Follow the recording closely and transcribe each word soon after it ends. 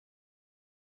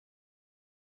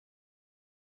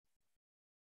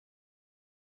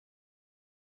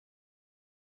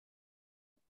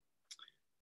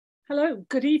Hello,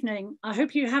 good evening. I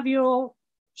hope you have your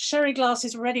sherry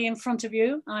glasses ready in front of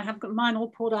you. I have got mine all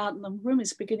poured out and the room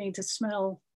is beginning to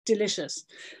smell delicious.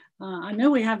 I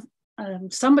know we have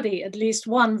somebody, at least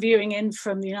one, viewing in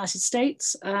from the United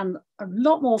States and a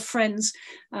lot more friends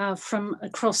from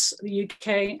across the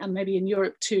UK and maybe in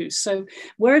Europe too. So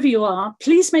wherever you are,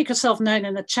 please make yourself known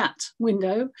in the chat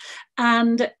window.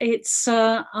 And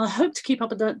I hope to keep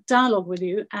up a dialogue with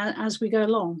you as we go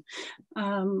along.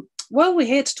 Well, we're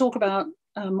here to talk about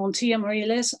Montilla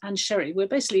Moriles and sherry. We're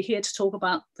basically here to talk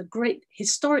about the great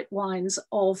historic wines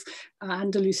of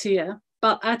Andalusia,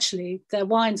 but actually they're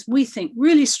wines we think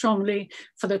really strongly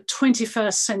for the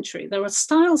 21st century. There are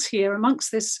styles here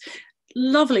amongst this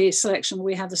lovely selection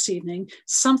we have this evening,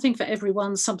 something for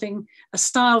everyone, a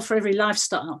style for every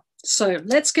lifestyle. So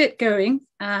let's get going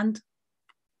and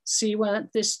see where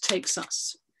this takes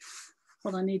us.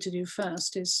 What I need to do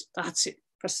first is, that's it,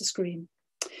 press the screen.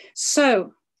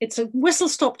 So it's a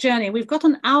whistle-stop journey. We've got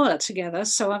an hour together,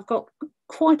 so I've got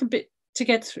quite a bit to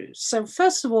get through. So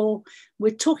first of all,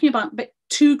 we're talking about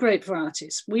two grape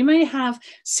varieties. We may have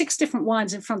 6 different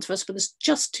wines in front of us, but there's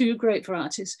just 2 grape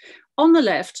varieties. On the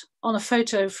left, on a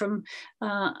photo from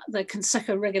the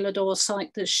Consejo Regulador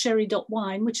site, the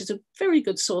sherry.wine, which is a very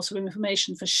good source of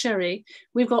information for sherry,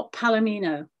 we've got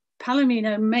Palomino.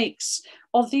 Palomino makes,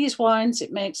 of these wines,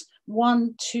 it makes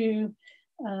 1, 2,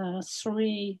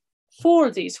 3, 4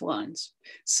 of these wines.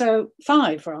 So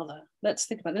 5 rather, let's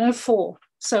think about it, no 4.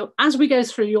 So as we go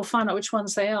through, you'll find out which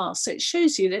ones they are. So it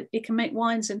shows you that it can make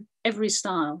wines in every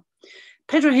style.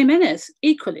 Pedro Jimenez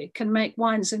equally can make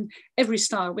wines in every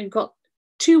style. We've got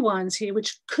 2 wines here,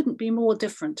 which couldn't be more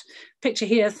different. Picture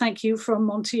here, thank you, from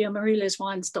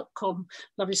montillamorileswines.com,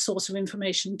 lovely source of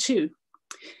information too.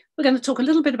 We're going to talk a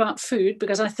little bit about food,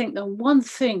 because I think the one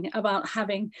thing about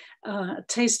having a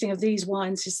tasting of these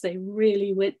wines is they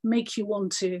really make you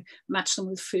want to match them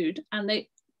with food, and they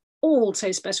all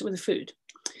taste better with the food.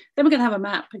 Then we're going to have a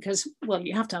map, because, well,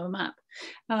 you have to have a map.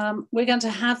 We're going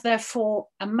to have, therefore,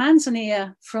 a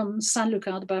Manzanilla from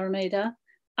Sanlúcar de Barrameda,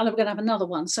 and we're going to have another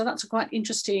one. So that's a quite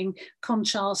interesting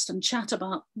contrast and chat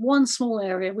about one small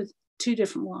area with 2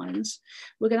 different wines.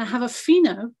 We're going to have a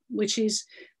Fino, which is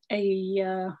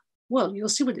well, you'll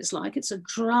see what it's like. It's a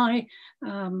dry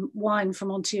wine from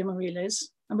Montilla Moriles.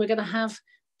 And we're going to have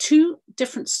 2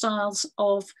 different styles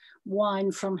of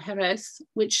wine from Jerez,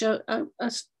 which are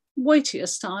weightier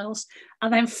styles.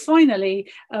 And then finally,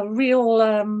 a real,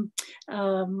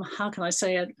 how can I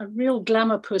say, a real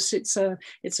glamour puss. It's a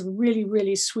really,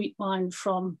 really sweet wine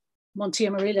from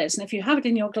Montilla Moriles. And if you have it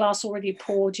in your glass already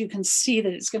poured, you can see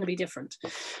that it's going to be different.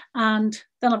 And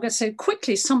then I'm going to say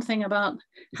quickly something about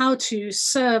how to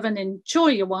serve and enjoy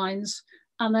your wines.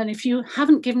 And then if you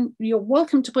haven't you're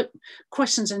welcome to put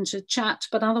questions into chat,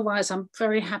 but otherwise I'm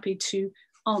very happy to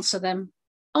answer them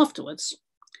afterwards.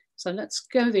 So let's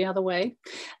go the other way.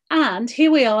 And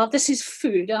here we are, this is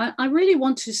food. I really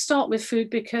want to start with food,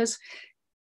 because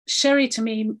sherry to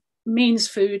me means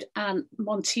food, and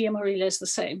Montilla Moriles the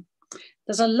same.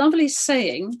 There's a lovely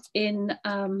saying in,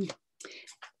 and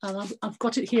I've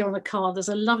got it here on a card, there's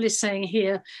a lovely saying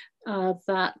here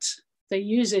that they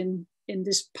use in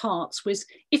this parts, with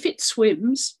if it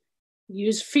swims,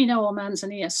 use Fino or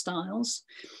Manzanilla styles.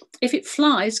 If it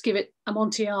flies, give it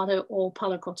Amontillado or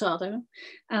Palo Cortado.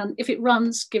 And if it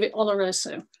runs, give it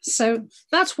Oloroso. So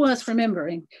that's worth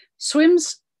remembering.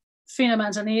 Swims, Fino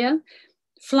Manzanilla,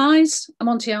 flies,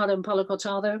 Amontillado and Palo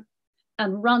Cortado,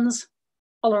 and runs,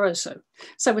 Oloroso.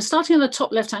 So we're starting on the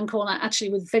top left-hand corner actually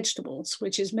with vegetables,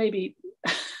 which is maybe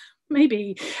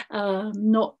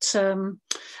not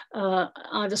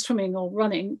either swimming or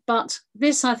running, but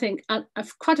this, I think,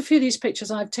 quite a few of these pictures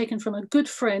I've taken from a good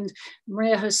friend,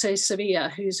 Maria Jose Sevilla,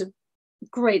 who's a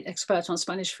great expert on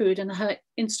Spanish food, and her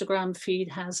Instagram feed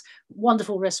has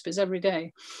wonderful recipes every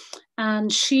day.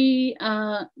 And she's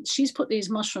put these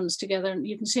mushrooms together, and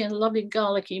you can see a lovely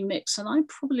garlicky mix. And I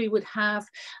probably would have,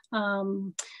 I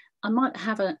might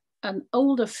have an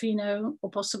older Fino or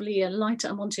possibly a lighter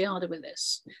Amontillado with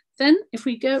this. Then if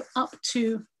we go up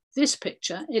to this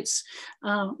picture, it's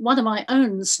one of my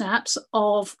own snaps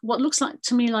of what looks like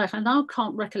to me like, I now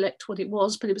can't recollect what it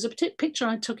was, but it was a picture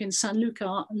I took in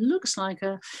Sanlúcar. Looks like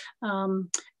an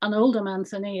older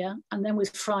Manzanilla, and then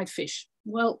with fried fish.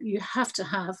 Well, you have to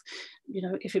have,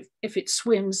 if it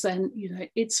swims, then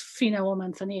it's Fino or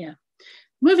Manzanilla.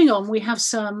 Moving on, we have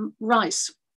some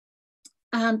rice.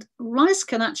 And rice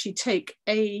can actually take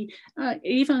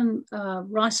even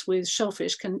rice with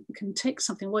shellfish can take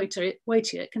something weightier.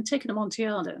 It can take an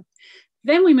Amontillado.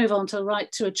 Then we move on to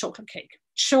a chocolate cake.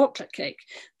 chocolate cake.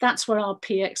 That's where our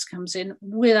PX comes in,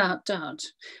 without doubt.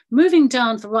 Moving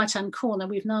down to the right-hand corner,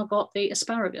 we've now got the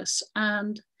asparagus.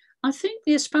 And I think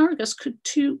the asparagus could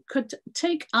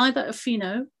take either a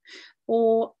fino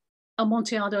or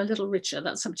Amontillado a little richer.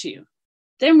 That's up to you.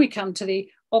 Then we come to the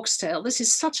oxtail. This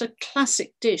is such a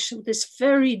classic dish with this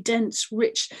very dense,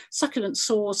 rich, succulent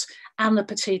sauce and the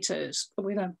potatoes.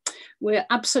 We're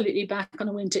absolutely back on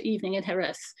a winter evening in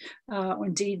Jerez, or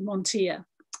indeed Montilla.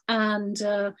 And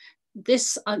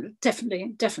this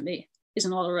definitely is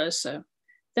an oloroso.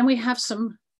 Then we have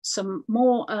some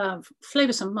more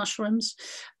flavoursome mushrooms.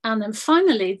 And then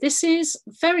finally, this is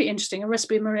very interesting, a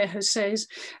recipe of Maria Jose's,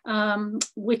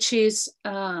 which is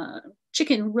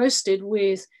chicken roasted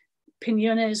with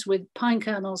piñones, with pine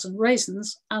kernels and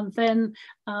raisins, and then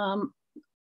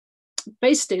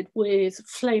basted with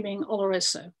flaming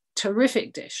oloroso.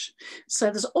 Terrific dish. So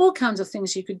there's all kinds of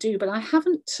things you could do, but I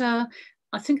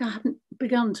think I haven't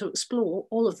begun to explore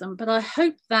all of them, but I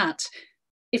hope that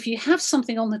if you have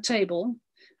something on the table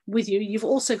with you, you've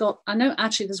also got, I know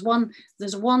actually there's one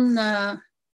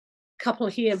couple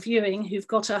here viewing who've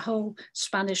got a whole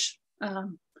Spanish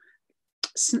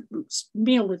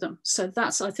meal with them. So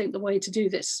that's, I think, the way to do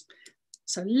this.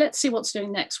 So let's see what's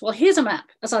doing next. Well, here's a map.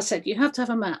 As I said, you have to have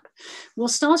a map. We'll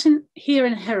start here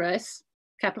in Jerez,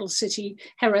 capital city,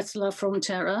 Jerez la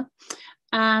Frontera,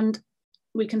 and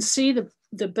we can see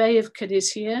the Bay of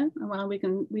Cadiz here. Well,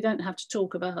 we don't have to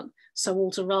talk about Sir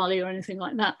Walter Raleigh or anything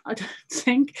like that, I don't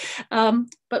think.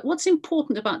 But what's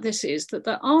important about this is that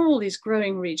there are all these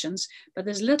growing regions, but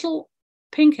there's little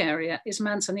pink area is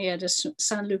Manzanilla de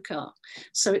Sanlúcar.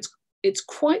 So it's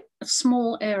quite a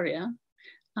small area.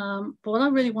 But what I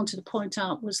really wanted to point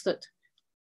out was that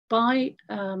by,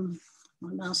 my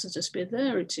mouse has disappeared,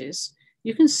 there it is.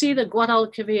 You can see the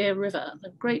Guadalquivir River, the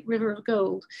great river of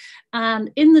gold. And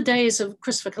in the days of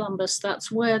Christopher Columbus,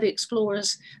 that's where the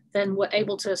explorers then were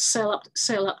able to sail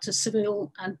up to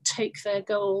Seville and take their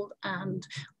gold and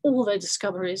all their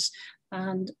discoveries.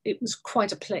 And it was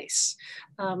quite a place.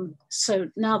 So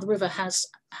now the river has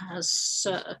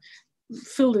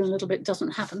filled in a little bit,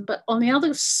 doesn't happen. But on the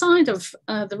other side of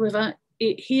the river,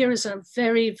 here is a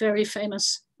very, very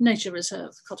famous nature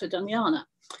reserve, Coto Doñana.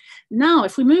 Now,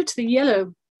 if we move to the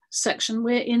yellow section,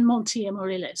 we're in Montilla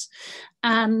Moriles,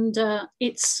 and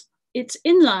it's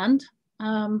inland,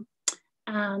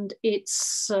 and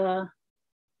it's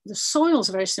the soils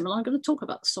are very similar. I'm going to talk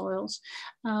about the soils,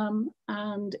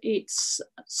 and it's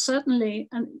certainly,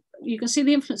 and you can see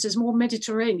the influence is more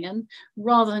Mediterranean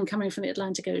rather than coming from the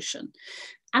Atlantic Ocean.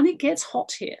 And it gets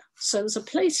hot here. So there's a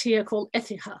place here called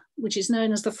Écija, which is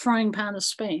known as the frying pan of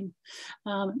Spain,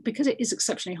 because it is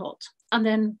exceptionally hot. And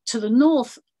then to the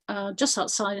north, just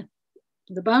outside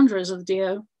the boundaries of the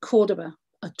DO, Cordoba,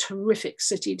 a terrific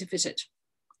city to visit.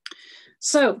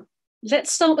 So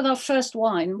let's start with our first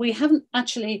wine.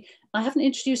 I haven't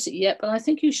introduced it yet, but I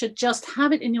think you should just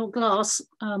have it in your glass.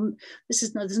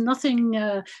 There's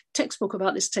nothing textbook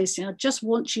about this tasting. I just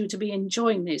want you to be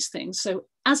enjoying these things. So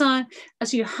as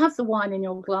you have the wine in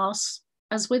your glass,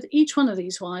 as with each one of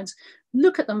these wines,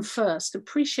 look at them first,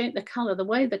 appreciate the color, the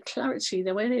way the clarity,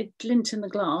 the way they glint in the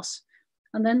glass,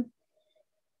 and then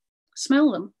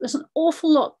smell them. There's an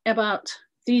awful lot about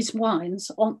these wines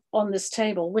on this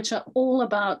table, which are all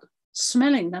about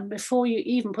smelling them before you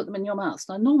even put them in your mouth.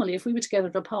 Now, normally, if we were together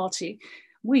at a party,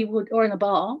 we would, or in a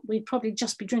bar, we'd probably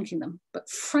just be drinking them. But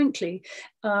frankly,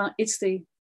 it's the,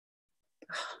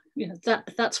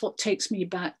 that's what takes me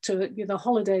back to the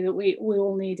holiday that we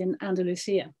all need in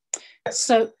Andalusia.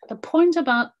 So the point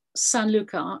about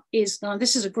Sanlúcar is, now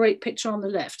this is a great picture on the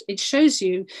left. It shows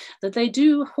you that they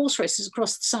do horse races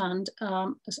across the sand,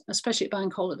 especially at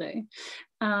bank holiday.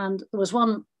 And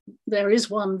there is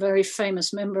one very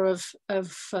famous member of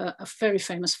a very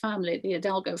famous family, the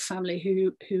Hidalgo family,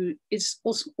 who is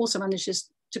also manages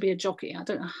to be a jockey. I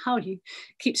don't know how he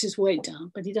keeps his weight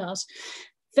down, but he does.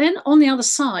 Then on the other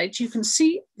side, you can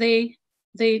see the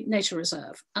nature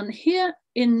reserve. And here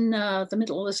in the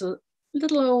middle, there's a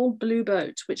little old blue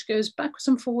boat, which goes backwards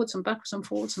and forwards and backwards and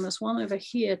forwards. And there's one over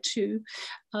here too.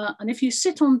 And if you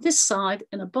sit on this side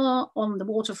in a bar on the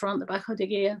waterfront, the Bajo de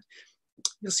Guia,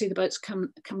 you'll see the boats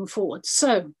coming forward.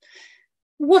 So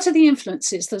what are the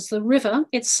influences? There's the river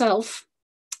itself,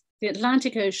 the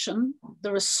Atlantic Ocean.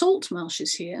 There are salt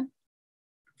marshes here,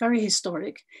 very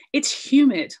historic. It's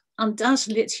humid,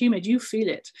 undoubtedly it's humid, you feel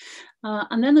it.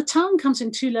 And then the town comes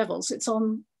in two levels. It's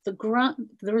on the ground,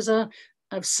 there is a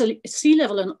sea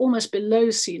level and almost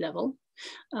below sea level.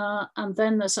 And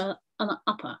then there's an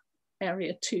upper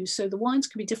area too. So the wines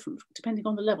can be different depending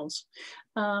on the levels.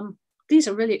 These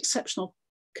are really exceptional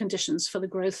conditions for the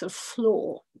growth of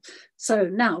flor. So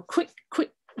now, quick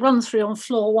run through on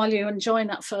flor while you're enjoying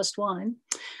that first wine.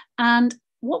 And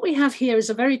what we have here is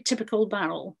a very typical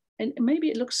barrel. And maybe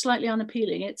it looks slightly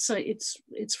unappealing. It's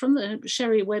from the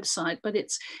sherry website, but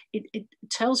it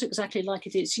tells you exactly like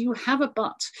it is. You have a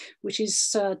butt, which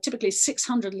is typically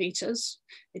 600 litres.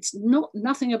 It's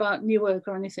nothing about new oak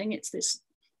or anything. It's this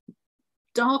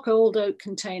dark old oak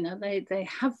container. They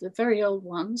have the very old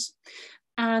ones,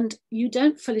 and you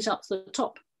don't fill it up to the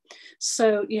top.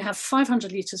 So you have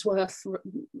 500 litres worth,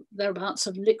 thereabouts,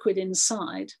 of liquid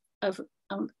inside.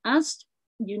 As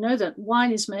you know, that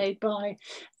wine is made by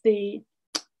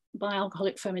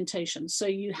alcoholic fermentation. So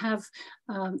you have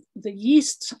the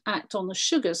yeast act on the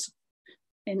sugars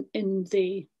in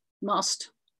the must,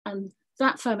 and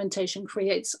that fermentation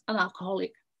creates an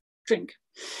alcoholic drink,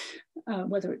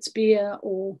 whether it's beer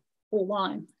or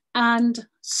wine. And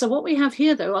so what we have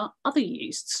here, though, are other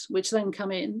yeasts, which then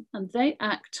come in and they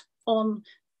act on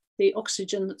the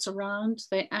oxygen that's around,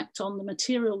 they act on the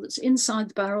material that's inside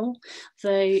the barrel,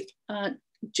 they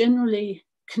generally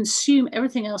consume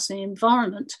everything else in the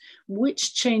environment,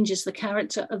 which changes the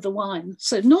character of the wine.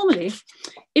 So normally,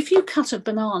 if you cut a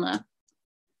banana,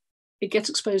 it gets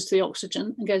exposed to the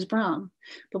oxygen and goes brown.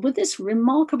 But with this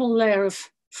remarkable layer of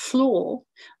flor,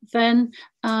 then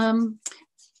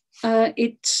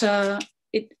it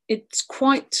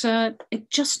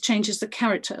just changes the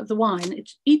character of the wine. It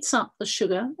eats up the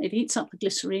sugar, it eats up the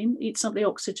glycerine, eats up the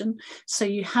oxygen. So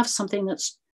you have something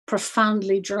that's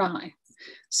profoundly dry.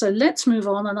 So let's move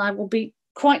on, and I will be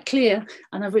quite clear.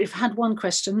 And we've had one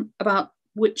question about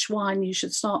which wine you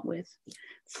should start with.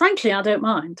 Frankly, I don't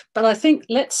mind, but I think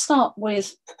let's start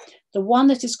with the one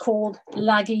that is called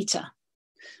Lagita.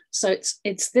 So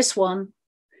it's this one,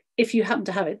 if you happen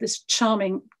to have it, this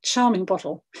charming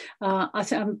bottle. I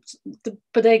think the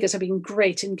bodegas have been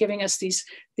great in giving us these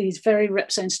very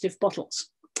representative bottles.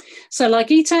 So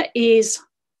Lagita is,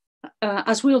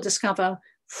 as we'll discover,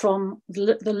 from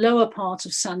the lower part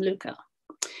of San Luca.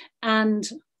 And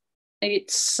I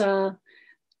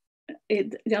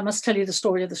must tell you the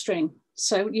story of the string.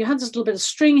 So you have this little bit of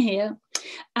string here,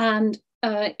 and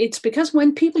it's because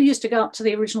when people used to go up to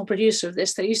the original producer of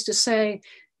this, they used to say,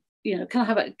 you know, can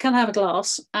I have a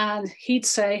glass? And he'd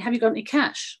say, have you got any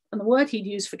cash? And the word he'd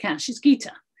use for cash is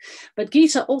guita. But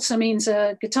guita also means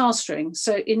a guitar string.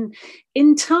 So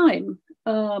in time,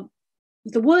 the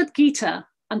word guita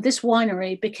and this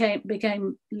winery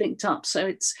became linked up. So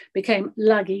it's became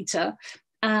La Guita.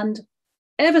 And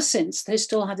ever since, they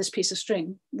still have this piece of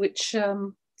string, which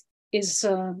is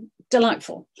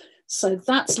delightful. So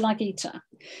that's La Guita.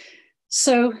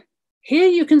 So here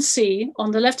you can see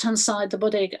on the left-hand side, the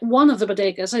bodega, one of the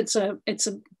bodegas. It's a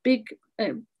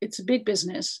big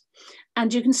business.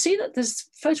 And you can see that this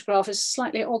photograph is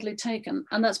slightly oddly taken.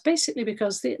 And that's basically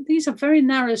because these are very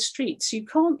narrow streets. You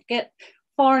can't get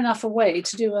far enough away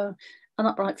to do an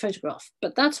upright photograph.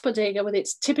 But that's bodega with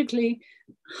its typically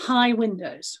high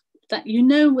windows that you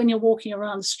know when you're walking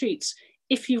around the streets.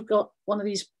 If you've got one of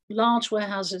these large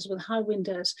warehouses with high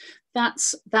windows,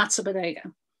 that's a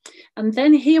bodega. And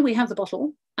then here we have the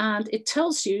bottle, and it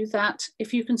tells you that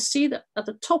if you can see that at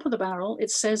the top of the barrel,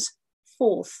 it says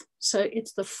fourth. So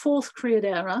it's the fourth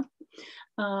Criadera,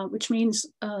 which means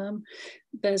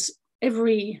there's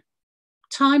every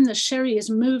time the sherry is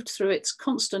moved through its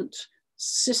constant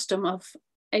system of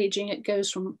aging, it goes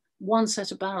from one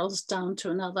set of barrels down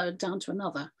to another, down to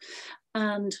another.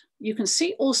 And you can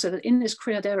see also that in this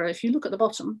Criadera, if you look at the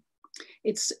bottom,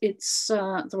 there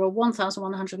are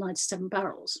 1,197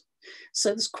 barrels. So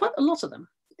there's quite a lot of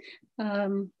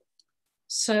them.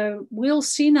 So we'll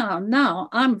see now. Now,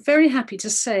 I'm very happy to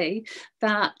say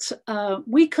that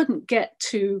we couldn't get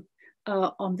to,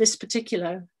 on this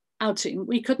particular outing,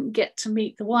 we couldn't get to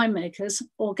meet the winemakers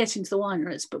or get into the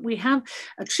wineries, but we have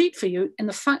a treat for you in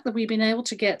the fact that we've been able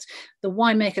to get the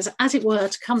winemakers, as it were,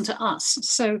 to come to us.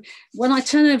 So when I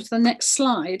turn over to the next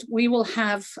slide, we will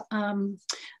have,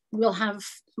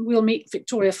 we'll meet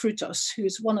Victoria Frutos,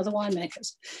 who's one of the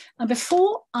winemakers. And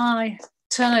before I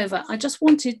turn over, I just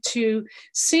wanted to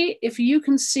see if you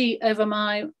can see over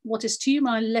what is to you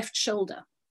my left shoulder.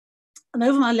 And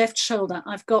over my left shoulder,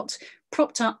 I've got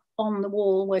propped up on the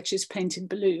wall, which is painted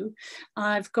blue,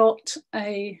 I've got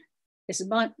it's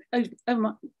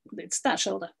that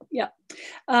shoulder, yeah.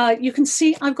 You can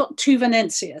see I've got two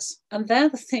Venencias, and they're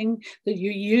the thing that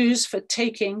you use for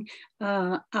taking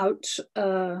out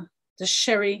the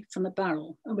sherry from the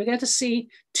barrel. And we're going to see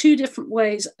two different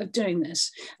ways of doing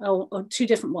this, or two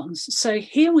different ones. So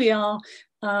here we are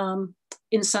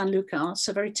in San Luca.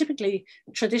 So very typically,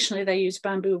 traditionally, they use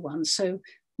bamboo ones. So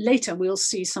later we'll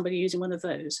see somebody using one of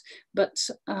those. But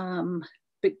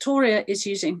Victoria is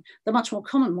using the much more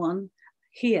common one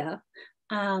here,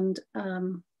 and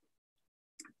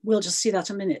we'll just see that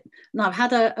in a minute. Now I've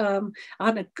had a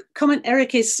comment.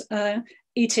 Eric is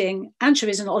eating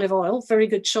anchovies and olive oil. Very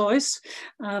good choice.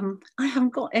 I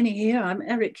haven't got any here.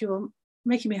 Eric, you're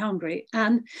making me hungry.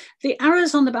 And the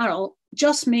arrows on the barrel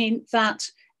just mean that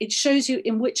it shows you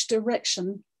in which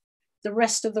direction the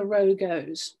rest of the row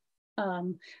goes.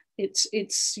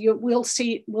 We'll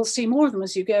see more of them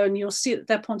as you go, and you'll see that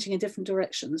they're pointing in different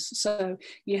directions. So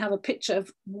you have a picture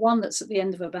of one that's at the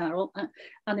end of a barrel,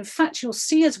 and in fact you'll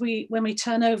see when we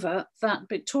turn over that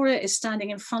Victoria is standing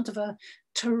in front of a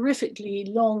terrifically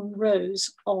long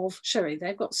rows of sherry.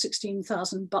 They've got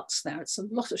 16,000 butts there. It's a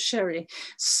lot of sherry.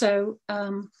 So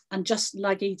and just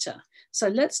Lagita. So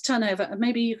let's turn over, and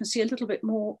maybe you can see a little bit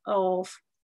more of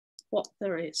what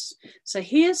there is. So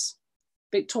here's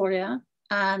Victoria,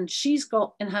 and she's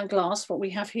got in her glass what we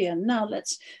have here. Now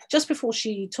let's, just before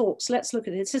she talks, let's look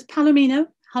at it. It says Palomino,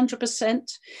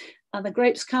 100%, and the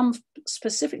grapes come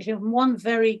specifically from one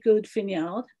very good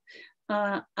vineyard,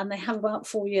 and they have about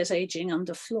 4 years aging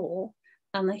under floor.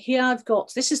 And here I've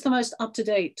got, this is the most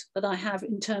up-to-date that I have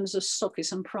in terms of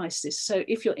stockists and prices. So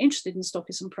if you're interested in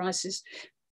stockists and prices,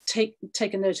 take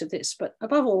a note of this. But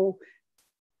above all,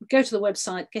 go to the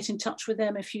website, get in touch with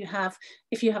them if you have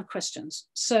questions.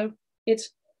 So it's,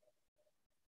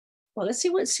 well, let's see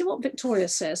what Victoria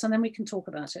says, and then we can talk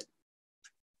about it.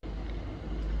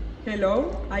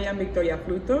 Hello, I am Victoria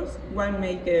Frutos,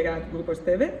 winemaker at Grupo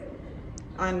Esteve,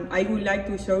 and I would like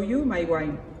to show you my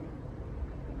wine.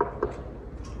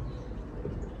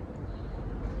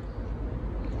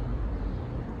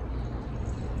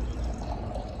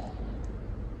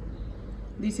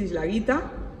 This is Lagita,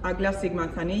 a classic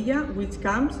Manzanilla which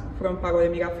comes from Pago de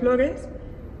Miraflores,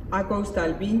 a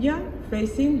coastal vineyard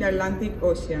facing the Atlantic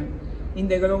Ocean in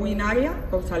the growing area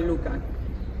of Sanlúcar.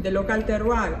 The local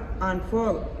terroir and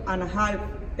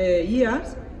 4.5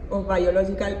 years of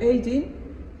biological aging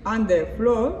under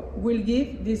floor will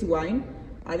give this wine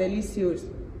a delicious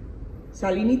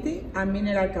salinity and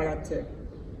mineral character.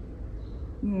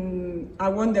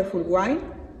 A wonderful wine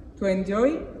to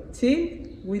enjoy chilled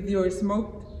with your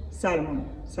smoked salmon.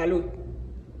 Salud.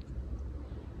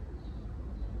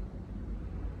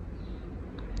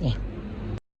 Yeah.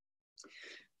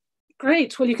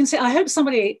 Great. Well, you can see, I hope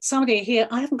somebody here,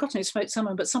 I haven't got any smoked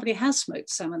salmon, but somebody has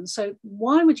smoked salmon. So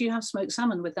why would you have smoked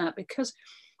salmon with that? Because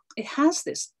it has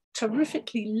this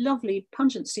terrifically lovely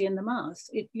pungency in the mouth.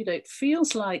 It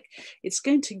feels like it's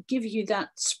going to give you that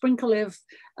sprinkle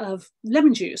of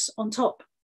lemon juice on top.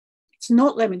 It's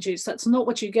not lemon juice. That's not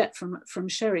what you get from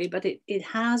sherry, but it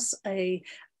has a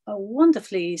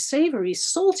wonderfully savory,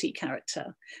 salty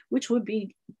character, which would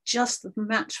be just the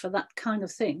match for that kind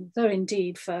of thing. Though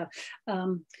indeed for,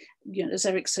 as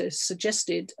Eric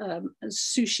suggested,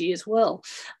 sushi as well.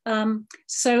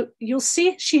 So you'll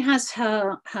see she has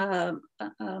her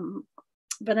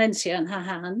Valencia in her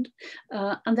hand,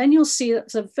 and then you'll see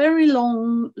that's a very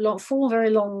long, four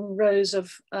very long rows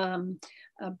of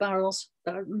barrels.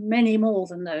 There are many more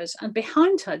than those, and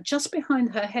behind her, just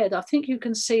behind her head, I think you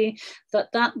can see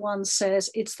that one says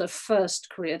it's the first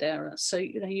Criadera. So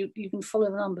you can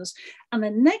follow the numbers, and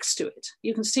then next to it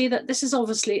you can see that this is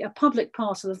obviously a public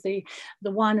part of the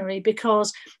winery,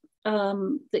 because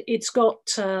it's got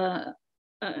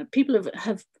people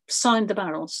have signed the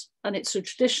barrels, and it's a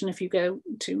tradition if you go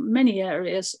to many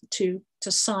areas to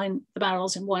sign the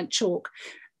barrels in white chalk.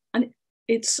 And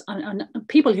it's and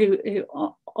people who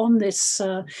are on this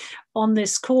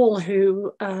call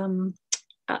who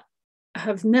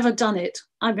have never done it.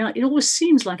 I mean, it always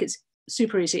seems like it's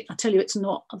super easy. I tell you, it's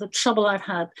not. The trouble I've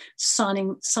had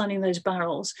signing those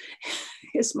barrels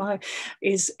it's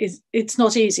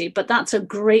not easy, but that's a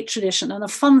great tradition, and a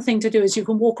fun thing to do is you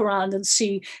can walk around and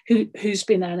see who's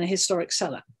been there in a historic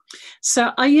cellar.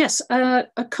 So yes, a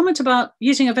comment about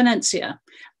using a Venencia.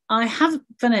 I have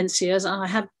Venencias, and I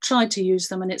have tried to use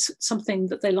them, and it's something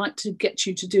that they like to get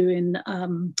you to do in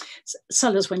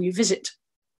cellars when you visit,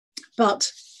 but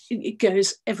it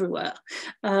goes everywhere.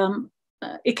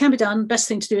 It can be done. Best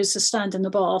thing to do is to stand in the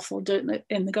bath or do it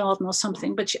in the garden or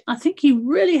something, but I think you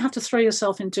really have to throw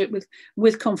yourself into it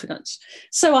with confidence.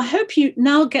 So I hope you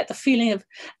now get the feeling of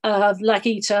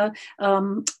Lagita,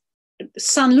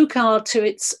 Sanlúcar to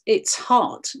its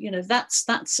heart.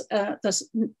 There's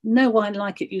no wine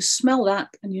like it. You smell that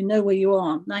and you know where you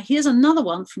are. Now here's another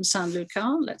one from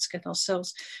Sanlúcar. Let's get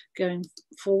ourselves going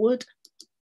forward.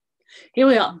 Here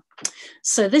we are.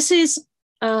 So this is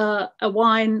a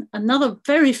wine, another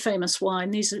very famous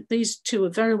wine. These two are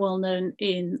very well known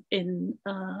in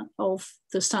of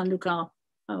the San Lucar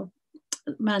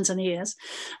Manzanillas,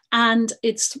 and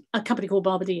it's a company called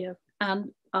Barbadillo.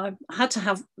 And I had to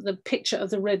have the picture of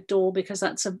the red door because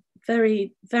that's a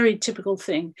very, very typical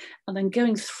thing. And then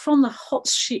going from the hot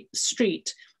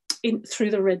street in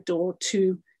through the red door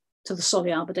to the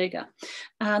Soliar Bodega.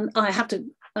 And I have to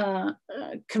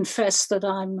confess that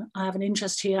I have an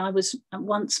interest here. I was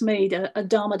once made a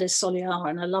Dama de Soliar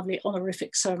in a lovely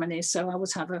honorific ceremony, so I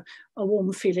always have a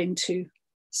warm feeling to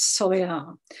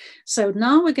Soliar. So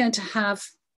now we're going to have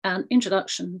an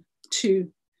introduction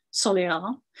to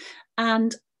Soliar.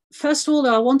 And first of all,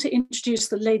 though, I want to introduce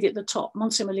the lady at the top,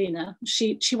 Montse Molina.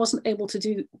 She wasn't able to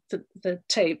do the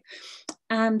tape,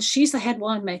 and she's the head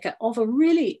winemaker of a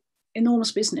really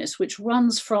enormous business which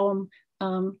runs from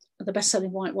the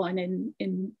best-selling white wine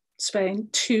in Spain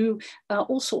to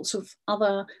all sorts of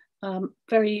other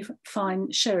very fine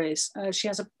sherries. She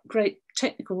has a great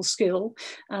technical skill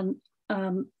and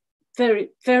very,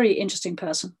 very interesting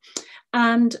person.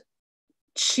 And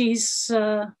she's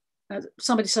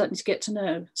somebody certainly to get to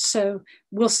know. So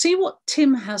we'll see what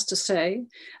Tim has to say.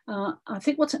 I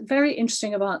think what's very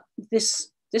interesting about this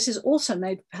is also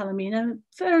made Palomino,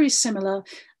 very similar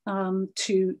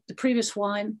to the previous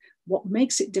wine. What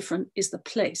makes it different is the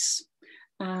place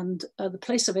and the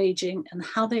place of aging and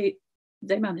how they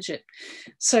manage it.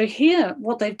 So here,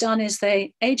 what they've done is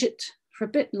they age it for a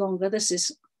bit longer. This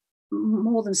is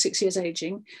more than 6 years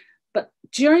aging, but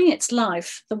during its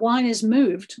life, the wine is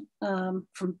moved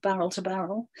from barrel to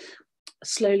barrel,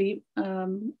 slowly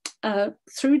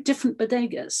through different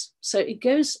bodegas. So it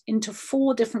goes into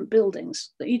 4 different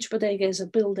buildings. Each bodega is a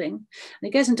building, and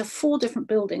it goes into 4 different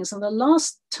buildings. And the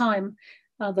last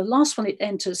one it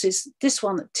enters is this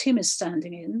one that Tim is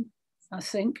standing in, I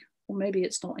think, or maybe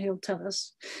it's not, he'll tell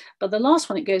us. But the last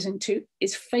one it goes into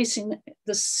is facing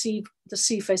the sea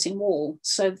facing wall.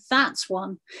 So that's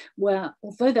one where,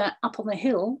 although they're up on the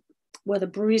hill where the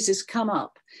breezes come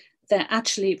up, they're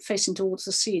actually facing towards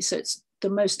the sea. So it's the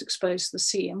most exposed to the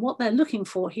sea. And what they're looking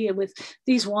for here with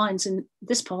these wines in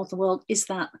this part of the world is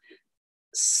that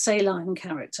saline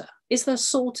character. Is there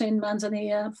salt in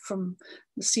Manzanilla from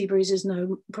the sea breezes?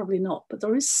 No, probably not, but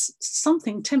there is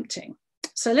something tempting.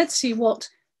 So let's see what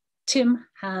Tim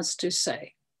has to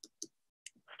say.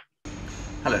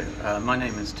 Hello, my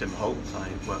name is Tim Holt. I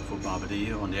work for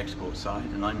Barbadillo on the export side,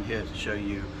 and I'm here to show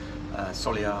you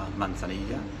Soliar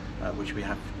Manzanilla, which we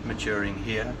have maturing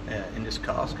here in this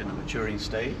cask in a maturing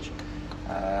stage,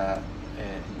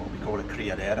 in what we call a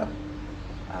criadera.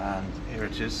 And here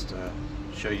it is to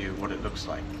show you what it looks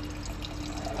like.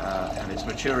 And it's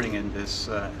maturing in this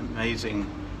amazing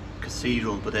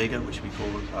cathedral bodega, which we call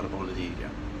Barbadillo.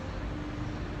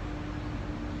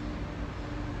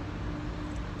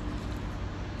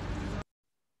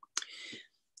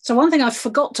 So one thing I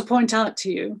forgot to point out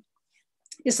to you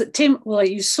is that Tim, well,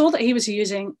 you saw that he was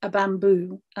using a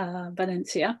bamboo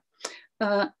Valencia,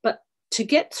 but to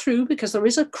get through, because there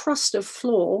is a crust of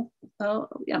floor,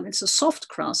 it's a soft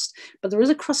crust, but there is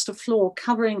a crust of floor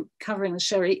covering the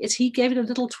sherry, is he gave it a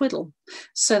little twiddle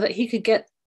so that he could get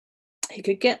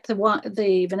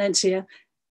the Valencia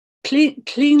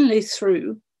cleanly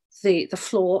through the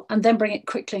floor and then bring it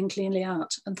quickly and cleanly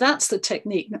out. And that's the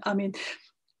technique. I mean,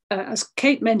 as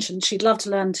Kate mentioned, she'd love to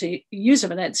learn to use a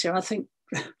Valencia. I think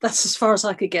that's as far as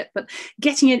I could get, but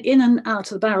getting it in and out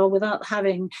of the barrel without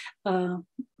having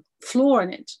floor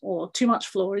in it or too much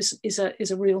floor is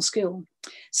a real skill.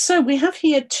 So we have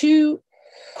here 2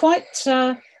 quite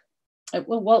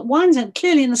wines are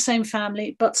clearly in the same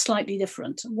family but slightly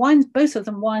different wines. Both of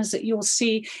them wines that you'll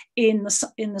see in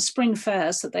the spring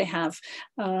fairs that they have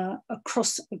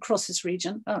across this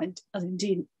region, and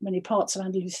indeed many parts of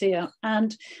Andalusia.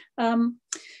 And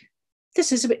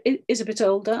this is a bit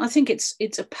older. I think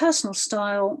it's a personal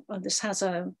style. This has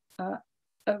a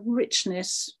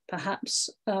richness, perhaps,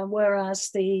 whereas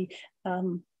the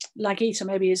Laguita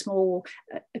maybe is more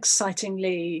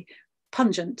excitingly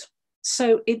pungent.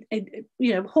 So it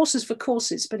horses for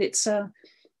courses, but it's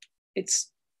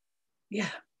yeah,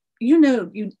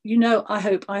 I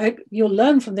hope you'll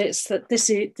learn from this that this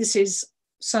is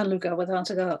San Lucar without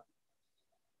a doubt.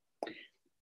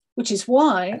 Which is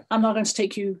why I'm not going to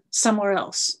take you somewhere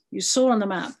else. You saw on the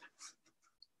map.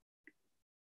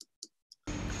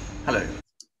 Hello.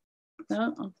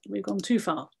 No, we've gone too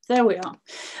far. There we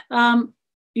are.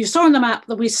 You saw on the map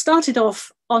that we started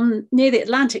off near the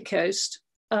Atlantic coast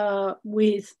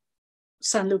with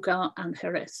San Lucar and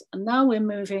Jerez. And now we're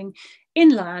moving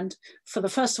inland for the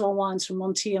first of our wines from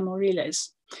Montilla Moriles.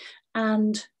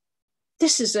 And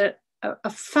this is a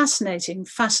fascinating,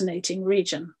 fascinating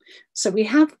region. So we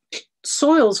have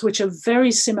soils which are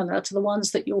very similar to the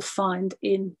ones that you'll find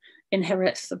in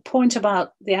Jerez. The point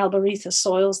about the Albarita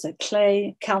soils, they're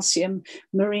clay, calcium,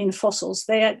 marine fossils,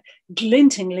 they are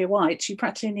glintingly white. You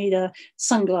practically need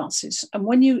sunglasses. And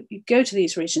when you go to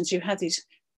these regions, you have these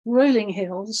rolling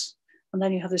hills, and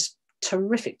then you have this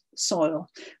terrific soil,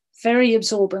 very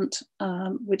absorbent,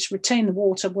 which retain the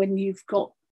water when you've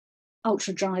got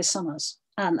ultra dry summers.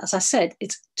 And as I said,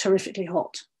 it's terrifically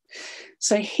hot.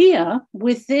 So here,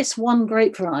 with this one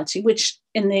grape variety, which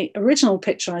in the original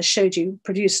picture I showed you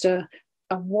produced a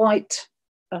white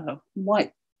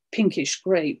pinkish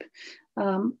grape,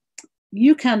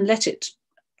 you can let it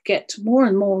get more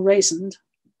and more raisined.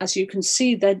 As you can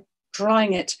see, they're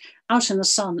drying it out in the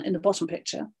sun in the bottom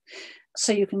picture.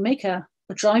 So you can make a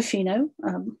dry fino,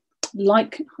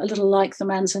 like a little like the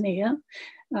Manzanilla.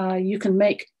 You can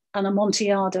make an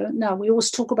amontillado. Now, we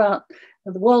always talk about,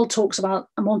 the world talks about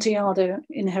amontillado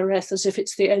in Jerez as if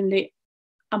it's the only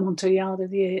amontillado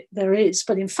there is.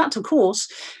 But in fact, of course,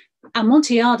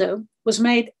 amontillado was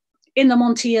made in the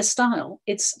Montilla style.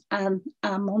 It's an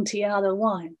amontillado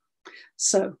wine.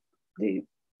 So the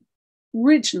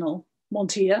original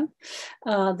Montilla,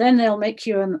 then they'll make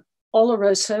you an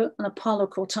oloroso and a palo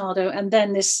cortado, and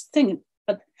then this thing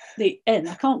at the end,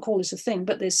 I can't call it a thing,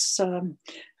 but this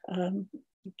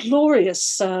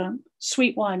glorious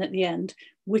sweet wine at the end,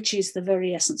 which is the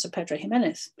very essence of Pedro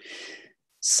Jimenez.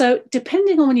 So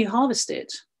depending on when you harvest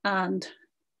it and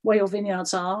where your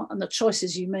vineyards are and the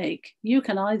choices you make, you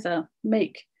can either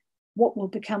make what will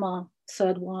become our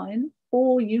third wine,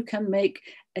 or you can make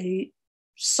a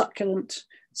succulent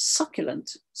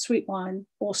sweet wine,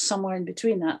 or somewhere in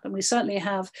between that. And we certainly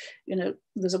have,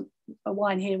 there's a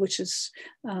wine here which is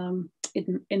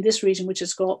in this region which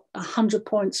has got 100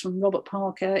 points from Robert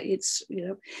Parker. It's,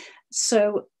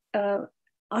 so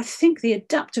I think the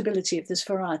adaptability of this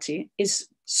variety is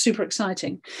super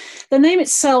exciting. The name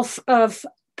itself of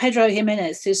Pedro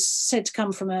Jimenez is said to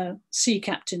come from a sea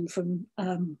captain from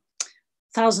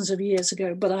thousands of years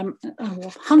ago, but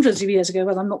hundreds of years ago,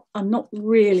 but I'm not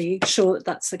really sure that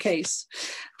that's the case.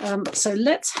 So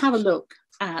let's have a look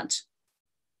at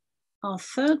our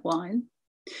third wine,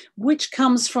 which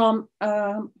comes from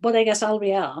Bodegas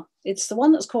Alvear. It's the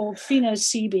one that's called Fino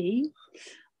CB.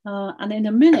 And in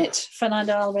a minute,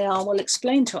 Fernando Alvear will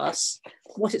explain to us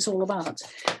what it's all about.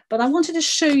 But I wanted to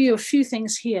show you a few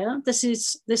things here.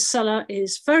 This cellar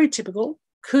is very typical,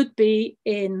 could be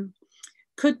in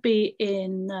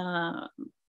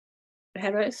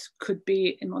Jerez, could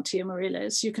be in Montilla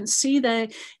Moriles. You can see there,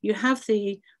 you have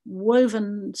the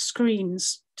woven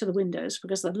screens to the windows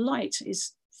because the light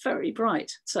is very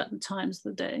bright at certain times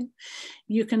of the day.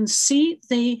 You can see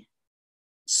the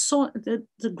soil,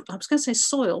 I was going to say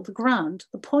soil, the ground,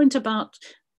 the point about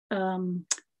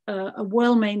a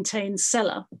well-maintained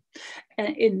cellar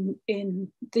in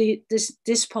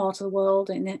this part of the world,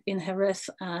 in Jerez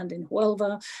and in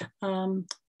Huelva,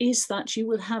 is that you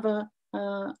will have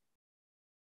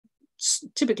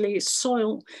typically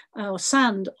soil or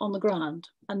sand on the ground,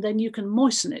 and then you can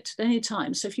moisten it at any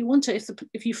time. So if you want to,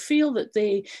 if you feel that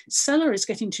the cellar is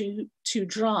getting too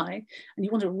dry and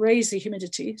you want to raise the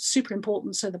humidity, super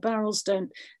important, so the barrels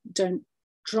don't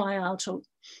dry out,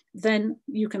 then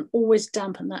you can always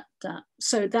dampen that.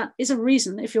 So that is a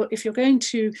reason, if you're going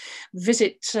to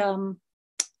visit the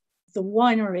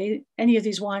winery, any of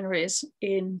these wineries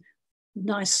in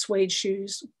nice suede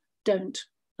shoes, don't,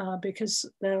 because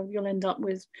you'll end up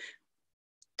with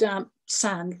damp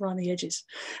sand around the edges.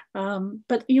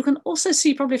 But you can also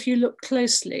see, probably if you look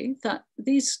closely, that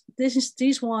these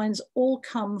wines all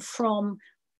come from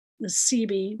the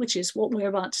CB, which is what we're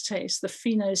about to taste, the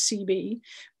Fino CB.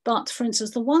 But for instance,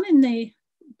 the one in the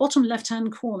bottom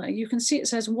left-hand corner, you can see it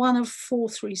says 1 of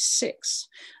 436.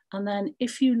 And then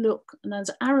if you look, and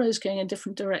there's arrows going in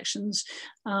different directions,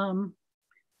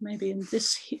 maybe in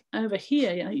this over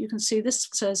here, you can see this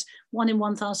says 1 in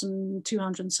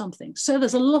 1,200 something. So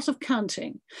there's a lot of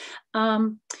counting.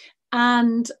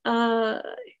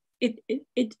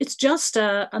 It's just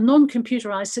a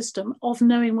non-computerized system of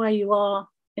knowing where you are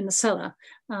in the cellar,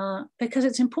 because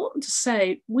it's important to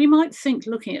say, we might think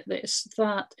looking at this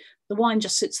that the wine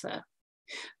just sits there,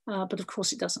 but of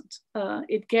course it doesn't.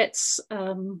 It gets,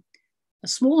 a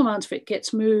small amount of it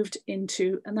gets moved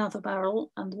into another barrel,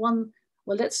 and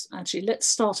well, let's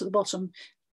start at the bottom.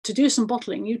 To do some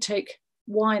bottling, you take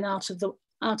wine out of the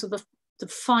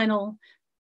final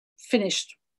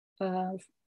finished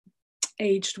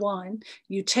aged wine.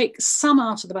 You take some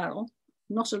out of the barrel,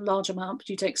 not a large amount, but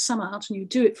you take some out and you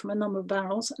do it from a number of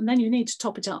barrels, and then you need to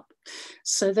top it up.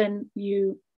 So then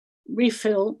you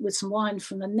refill with some wine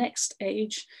from the next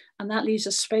age, and that leaves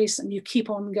a space and you keep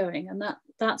on going. And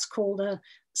that's called a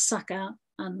saca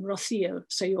and rocío.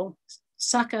 So your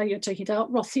saca, you're taking it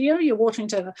out, rocío, you're watering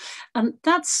it over. And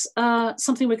that's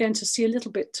something we're going to see a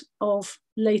little bit of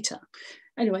later.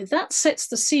 Anyway, that sets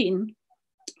the scene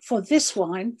for this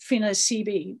wine, Fino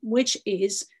CB, which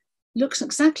looks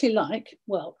exactly like,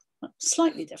 well,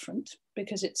 slightly different,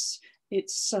 because it's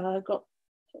a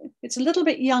little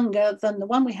bit younger than the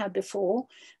one we had before,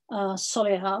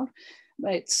 Solear.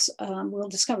 We'll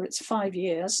discover it's 5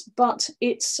 years, but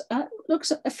it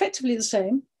looks effectively the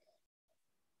same,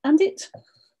 and it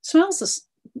smells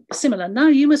similar. Now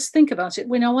you must think about it.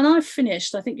 When I've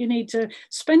finished, I think you need to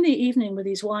spend the evening with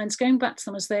these wines, going back to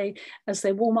them as they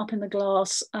warm up in the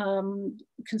glass,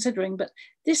 considering. But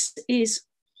this is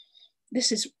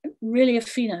really a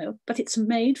Fino, but it's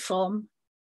made from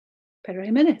Pedro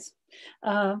Jimenez,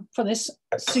 from this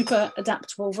super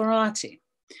adaptable variety.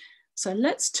 So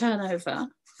let's turn over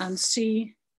and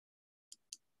see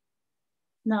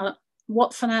now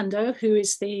what Fernando, who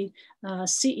is the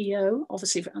CEO,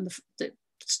 obviously, and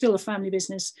still a family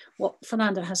business, what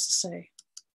Fernando has to say.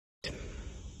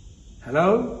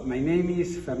 Hello, my name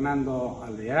is Fernando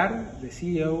Alvear, the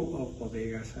CEO of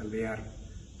Bodegas Alvear.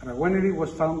 Our winery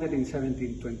was founded in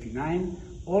 1729,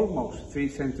 almost 3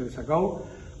 centuries ago,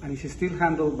 and is still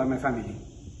handled by my family.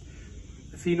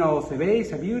 Fino CB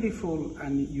is a beautiful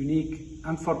and unique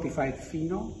unfortified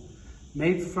Fino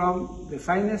made from the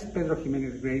finest Pedro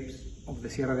Jimenez grapes of the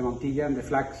Sierra de Montilla and the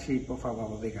flagship of our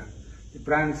bodega. The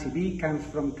brand CB comes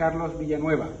from Carlos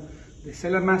Villanueva, the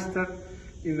cellar master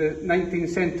in the 19th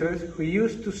century who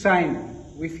used to sign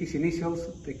with his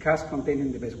initials the cask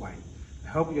containing the best wine. I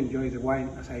hope you enjoy the wine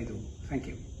as I do. Thank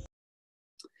you.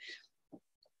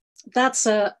 That's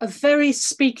a very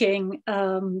speaking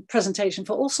presentation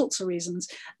for all sorts of reasons.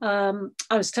 I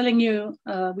was telling you,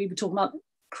 we were talking about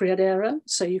Criadera,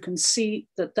 so you can see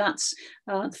that that's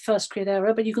the first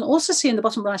Criadera, but you can also see in the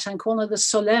bottom right-hand corner the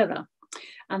Solera.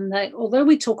 And although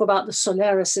we talk about the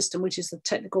Solera system, which is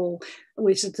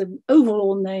the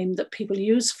overall name that people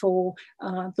use for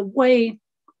the way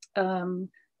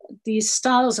these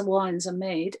styles of wines are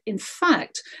made, in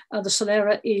fact, the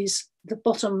Solera is the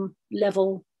bottom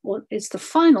level, or it's the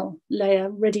final layer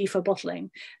ready for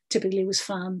bottling, typically was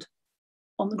found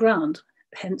on the ground,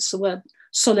 hence the word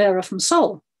Solera from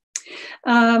Sol.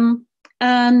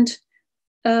 And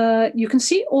you can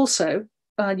see also,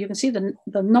 you can see the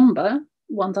number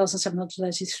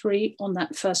 1733 on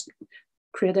that first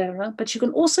Criadera, but you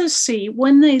can also see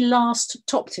when they last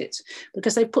topped it,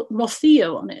 because they put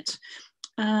Rocío on it.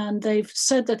 And they've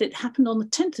said that it happened on the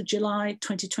 10th of July,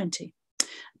 2020.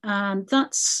 And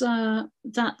that's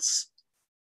that's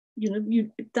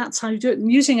how you do it.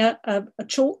 And using a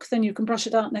chalk, then you can brush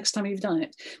it out next time you've done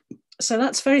it. So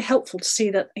that's very helpful to see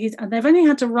that and they've only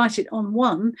had to write it on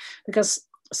one because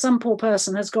some poor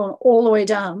person has gone all the way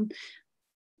down,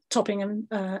 topping and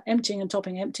emptying and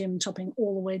topping, emptying and topping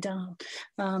all the way down.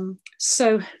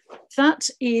 So that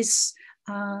is,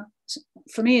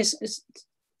 for me, is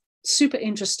super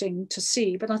interesting to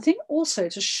see. But I think also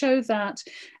to show that,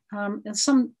 and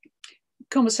some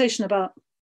conversation about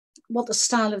what the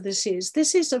style of this is.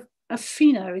 This is a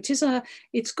Fino.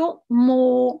 It's got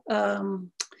more,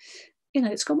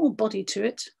 it's got more body to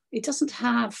it. It doesn't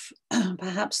have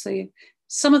perhaps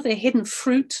some of the hidden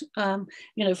fruit.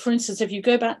 For instance, if you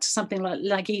go back to something like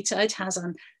Laguita, it has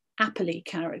an apple-y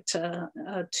character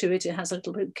to it. It has a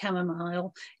little bit of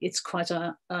chamomile. It's quite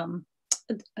a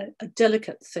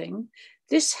delicate thing.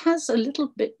 This has a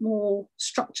little bit more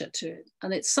structure to it,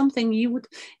 and it's something you would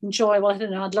enjoy. Well, I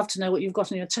don't know, I'd love to know what you've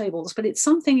got on your tables, but it's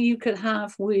something you could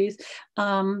have with,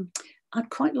 I'd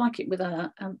quite like it with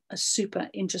a super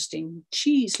interesting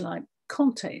cheese like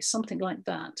Conte, something like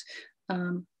that.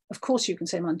 Of course, you can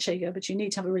say Manchego, but you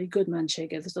need to have a really good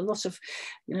Manchego. There's a lot of,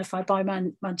 if I buy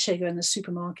Manchego in the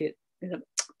supermarket, it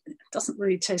doesn't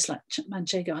really taste like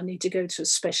Manchego. I need to go to a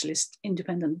specialist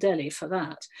independent deli for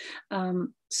that.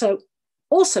 So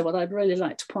also what I'd really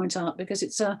like to point out, because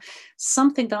it's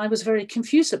something that I was very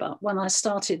confused about when I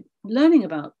started learning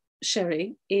about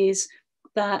sherry, is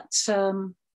that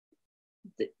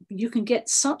you can get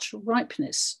such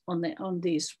ripeness on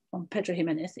Pedro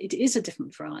Jimenez. It is a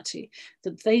different variety,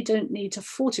 that they don't need to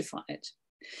fortify it.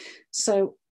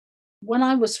 So when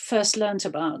I was first learned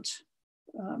about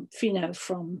Fino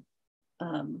from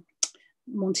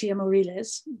Montilla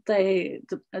Moriles,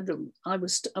 I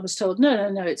was told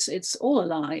no, it's all a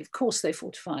lie. Of course they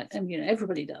fortify it, and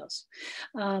everybody does.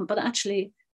 But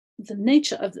actually, the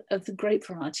nature of the grape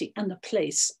variety and the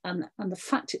place and the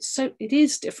fact it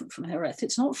is different from Jerez.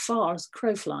 It's not far as the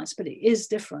crow flies, but it is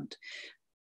different,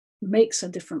 makes a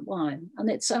different wine. And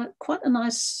it's quite a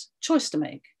nice choice to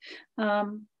make.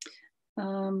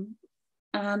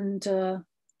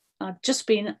 I've just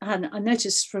been, and I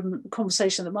noticed from the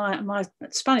conversation that my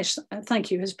Spanish, thank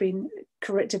you, has been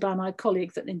corrected by my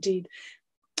colleague that indeed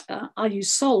I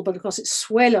use sol, but of course it's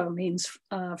suelo means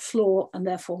floor, and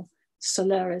therefore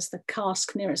soler is the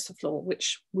cask nearest the floor,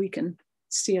 which we can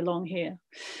see along here.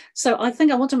 So I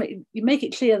think I want to make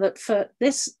it clear that for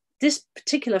this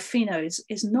particular Fino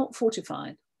is not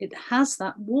fortified. It has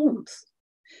that warmth,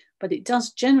 but it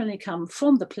does generally come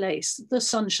from the place, the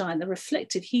sunshine, the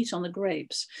reflected heat on the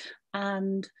grapes,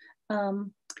 and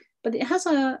but it has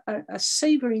a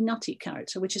savoury, nutty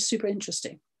character, which is super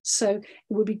interesting. So it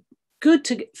would be good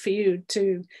for you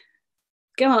to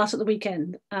go out at the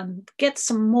weekend and get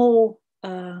some more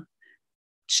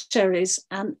cherries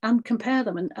and compare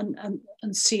them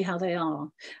and see how they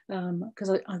are,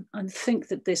 because I think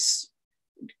that this,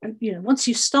 you know, once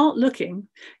you start looking,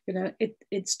 you know,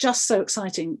 it's just so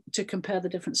exciting to compare the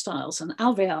different styles. And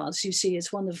Alvear's, you see,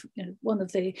 is one of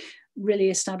the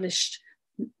really established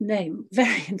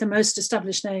the most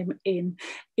established name in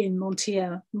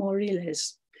Montilla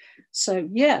Moriles. So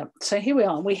yeah, so here we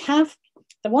are. We have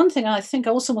the one thing I think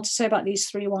I also want to say about these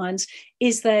three wines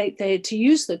is they to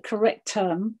use the correct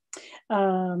term,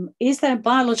 is they're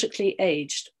biologically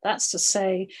aged. That's to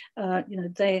say, you know,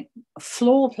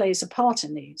 flor plays a part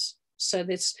in these. So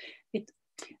there's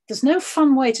no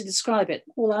fun way to describe it.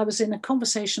 Well, I was in a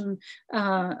conversation,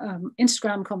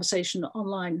 Instagram conversation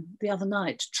online the other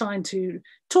night, trying to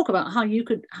talk about how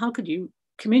could you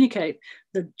communicate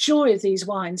the joy of these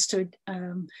wines to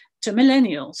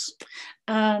millennials,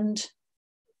 and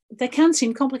they can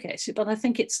seem complicated, but I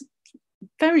think it's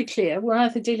very clear. We're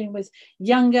either dealing with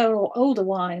younger or older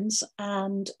wines,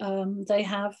 and they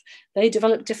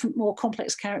develop different, more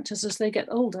complex characters as they get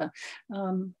older.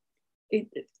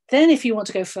 Then if you want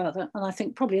to go further, and I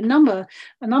think probably a number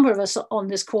of us on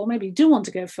this call maybe do want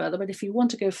to go further, but if you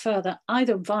want to go further,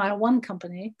 either via one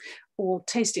company or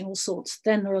tasting all sorts,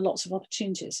 then there are lots of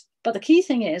opportunities. But the key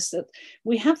thing is that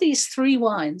we have these three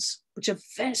wines, which are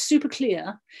very super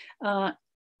clear,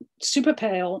 super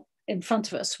pale in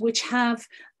front of us, which have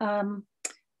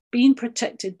been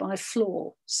protected by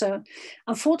flor. So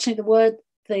unfortunately, the word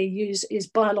they use is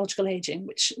biological aging,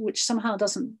 which somehow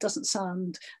doesn't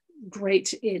sound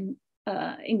great in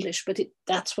English, but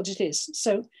that's what it is.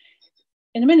 So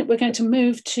in a minute, we're going to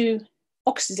move to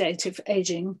oxidative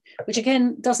aging, which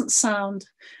again doesn't sound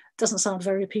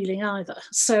very appealing either.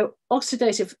 So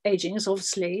oxidative aging is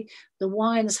obviously the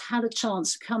wine has had a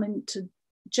chance to come into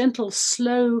gentle,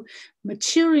 slow,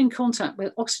 maturing contact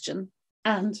with oxygen,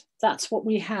 and that's what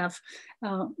we have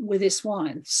with this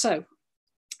wine. So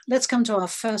let's come to our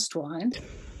first wine.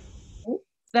 Oh,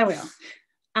 there we are.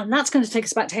 And that's going to take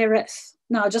us back to Jerez.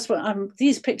 Now,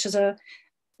 these pictures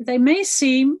they may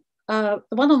seem, the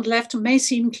one on the left may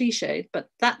seem cliched, but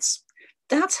that's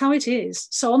how it is.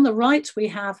 So on the right, we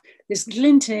have this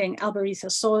glinting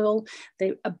Albariza soil,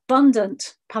 the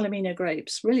abundant Palomino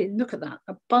grapes. Really look at that,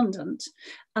 abundant.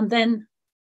 And then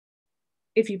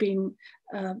if you've been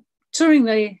touring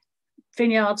the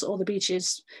vineyards or the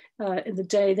beaches in the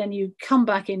day, then you come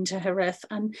back into Jerez,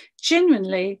 and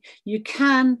genuinely you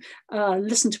can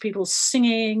listen to people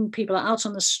singing, people are out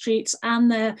on the streets, and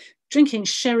they're drinking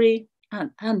sherry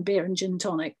and beer and gin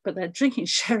tonic, but they're drinking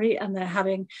sherry and they're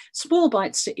having small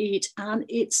bites to eat, and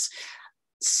it's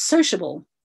sociable.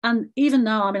 And even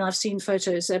now, I mean, I've seen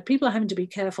photos there, people are having to be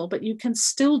careful, but you can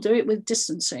still do it with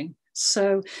distancing.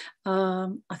 So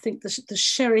I think the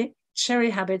sherry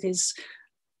habit is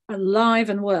alive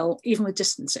and well, even with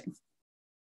distancing.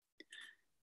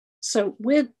 So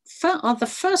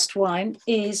the first wine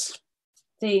is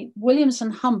the Williams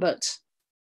and Humbert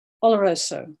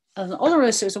Oloroso. And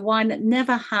Oloroso is a wine that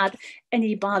never had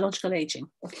any biological aging.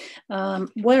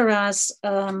 Whereas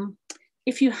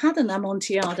if you had an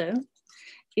Amontillado,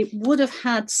 it would have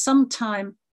had some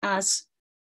time as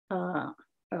a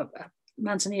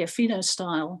Manzanilla Fino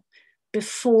style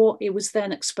before it was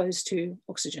then exposed to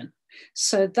oxygen.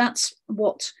 So that's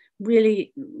what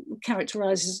really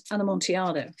characterizes an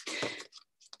Amontillado.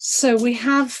 So we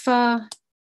have,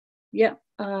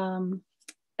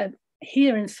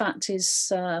 here in fact is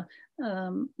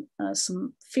some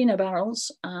Fino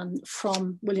barrels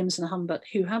from Williams and Humbert,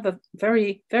 who have a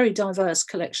very, very diverse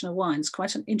collection of wines,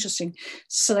 quite an interesting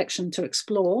selection to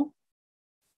explore.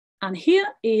 And here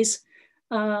is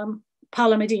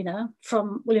Paula Medina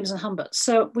from Williams and Humbert.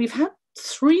 So we've had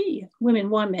 3 women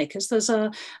winemakers. There's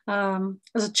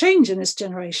a change in this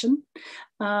generation,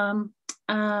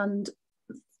 and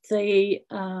they,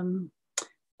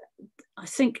 I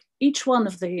think each one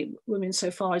of the women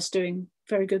so far is doing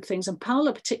very good things, and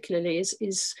Paola particularly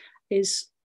is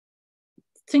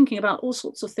thinking about all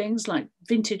sorts of things like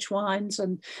vintage wines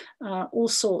and all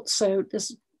sorts. So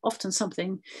there's often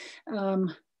something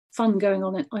fun going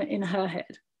on in her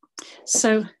head.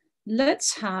 So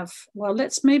let's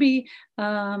maybe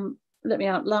let me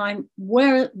outline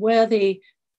where the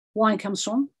wine comes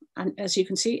from. And as you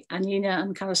can see, Anina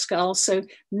and Carrascal. So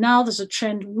now there's a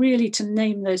trend really to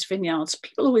name those vineyards.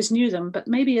 People always knew them, but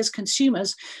maybe as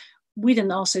consumers, we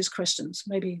didn't ask those questions.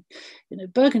 Maybe,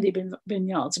 Burgundy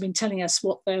vineyards have been telling us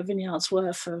what their vineyards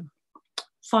were for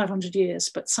 500 years,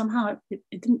 but somehow it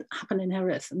didn't happen in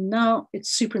Jerez. And now it's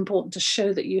super important to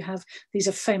show that you have, these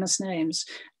are famous names,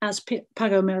 as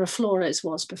Pago Miraflores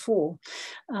was before.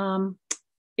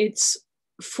 It's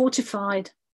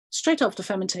fortified straight after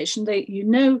fermentation.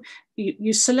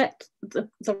 You select the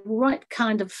right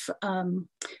kind of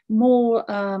more,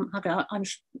 I'm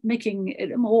making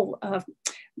it a more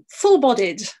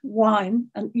full-bodied wine,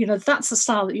 and that's the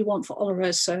style that you want for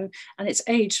Oloroso, and it's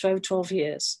aged for over 12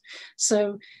 years.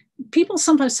 So people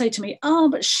sometimes say to me, oh,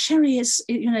 but sherry is,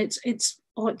 it's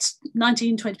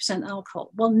 19-20%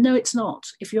 alcohol. Well, no, it's not.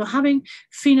 If you're having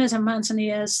Finos and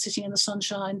Manzanillas sitting in the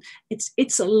sunshine,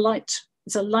 it's a light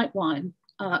wine.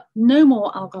 No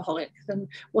more alcoholic than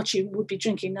what you would be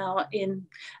drinking now in,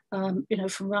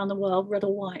 from around the world, red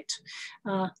or white.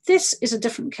 This is a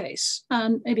different case,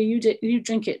 and maybe you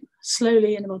drink it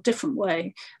slowly in a more different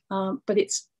way, but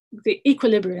the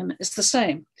equilibrium is the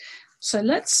same. So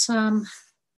let's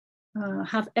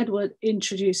have Edward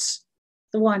introduce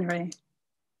the winery.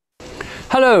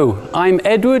 Hello, I'm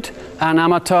Edward, and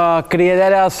I'm at our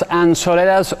Criaderas and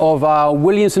Soleras of our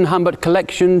Williams & Humbert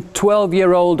collection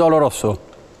 12-year-old Oloroso.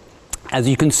 As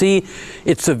you can see,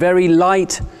 it's a very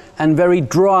light and very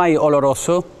dry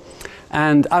Oloroso,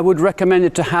 and I would recommend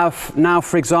it to have now,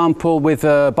 for example, with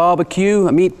a barbecue,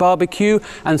 a meat barbecue,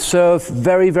 and serve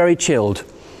very, very chilled.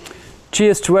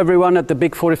 Cheers to everyone at the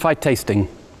Big Fortified tasting.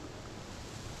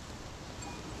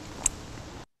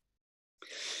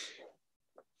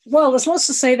 Well, there's lots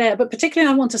to say there, but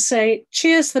particularly I want to say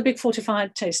cheers to the Big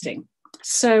Fortified tasting.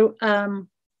 So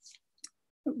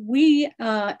we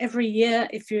every year,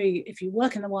 if you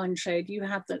work in the wine trade, you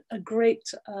have a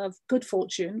great good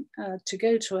fortune to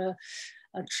go to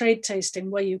a trade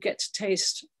tasting where you get to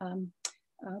taste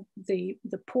the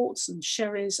ports and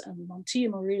sherries and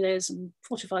Montilla Moriles and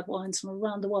fortified wines from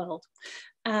around the world,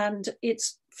 and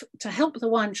it's to help the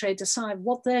wine trade decide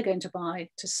what they're going to buy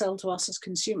to sell to us as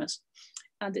consumers.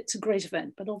 And it's a great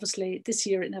event, but obviously this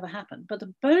year it never happened. But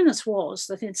the bonus was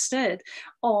that instead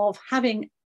of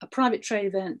having a private trade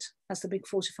event as the Big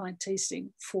Fortified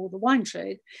tasting for the wine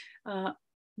trade,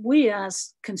 we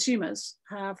as consumers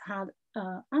have had,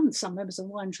 and some members of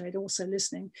the wine trade also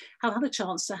listening, have had a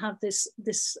chance to have this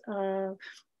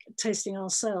tasting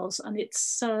ourselves. And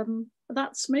it's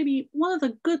that's maybe one of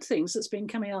the good things that's been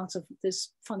coming out of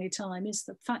this funny time, is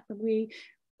the fact that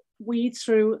we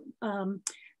through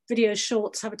video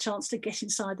shorts have a chance to get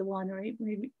inside the winery.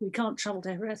 We can't travel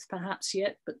to Jerez perhaps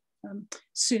yet, but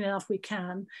soon enough we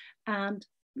can, and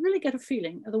really get a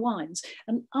feeling of the wines.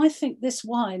 And I think this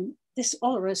wine, this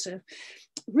Oloroso,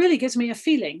 really gives me a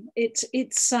feeling. It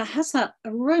has that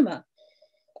aroma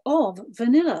of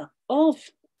vanilla, of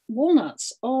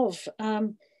walnuts, of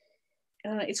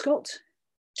it's got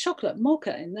chocolate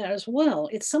mocha in there as well.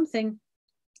 It's something,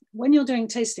 when you're doing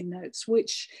tasting notes,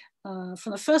 which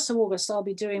from the 1st of August, I'll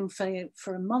be doing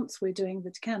for a month, we're doing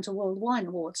the Decanter World Wine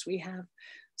Awards. We have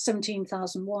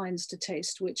 17,000 wines to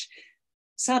taste, which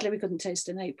sadly we couldn't taste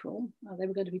in April. They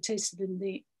were going to be tasted in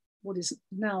what is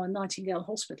now a Nightingale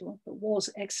Hospital, but was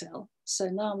Excel. So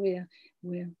now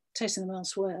we're tasting them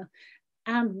elsewhere.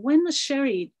 And when the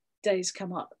sherry days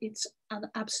come up, it's an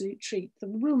absolute treat. The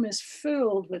room is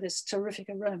filled with this terrific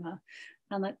aroma,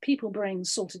 and that people bring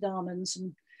salted almonds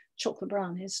and chocolate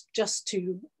brownies just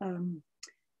to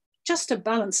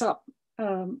balance up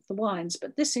the wines.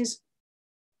 But this is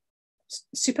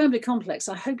superbly complex.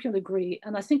 I hope you'll agree,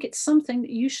 and I think it's something that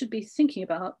you should be thinking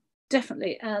about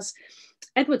definitely. As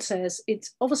Edward says,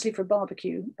 it's obviously for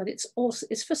barbecue, but it's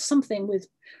for something with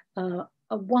a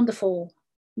wonderful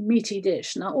meaty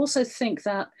dish. And I also think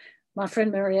that my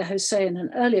friend Maria Jose, in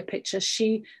an earlier picture,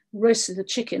 she roasted the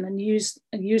chicken and used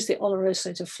the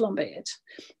Oloroso to flambe it.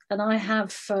 And I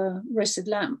have roasted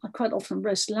lamb. I quite often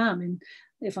roast lamb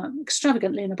if I'm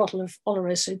extravagantly, in a bottle of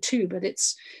Oloroso too, but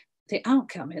the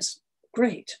outcome is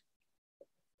great.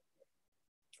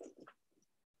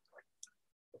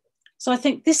 So I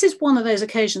think this is one of those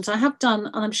occasions I have done,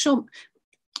 and I'm sure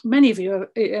many of you,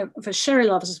 for sherry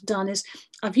lovers, have done, is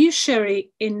I've used sherry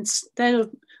instead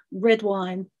of red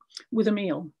wine with a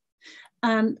meal.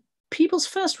 And people's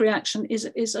first reaction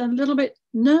is a little bit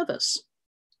nervous.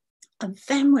 And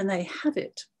then when they have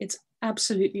it, it's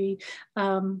absolutely,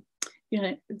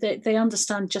 they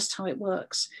understand just how it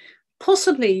works.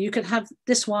 Possibly you could have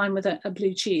this wine with a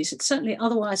blue cheese. It's certainly,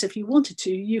 otherwise, if you wanted to,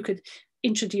 you could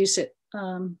introduce it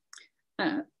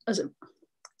as a,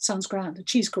 sounds grand, a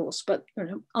cheese course, but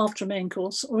after a main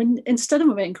course, or instead of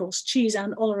a main course, cheese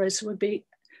and Oloroso would be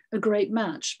a great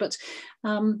match. But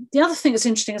the other thing that's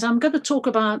interesting is I'm going to talk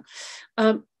about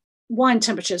wine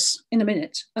temperatures in a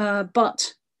minute,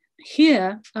 but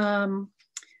here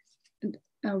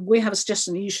we have a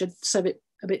suggestion that you should serve it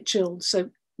a bit chilled,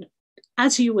 so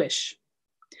as you wish.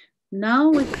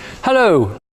 Now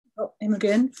hello. Oh,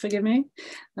 Imogen, forgive me.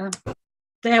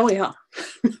 There we are.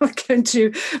 We're going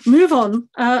to move on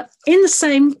in the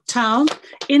same town,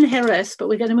 in Jerez, but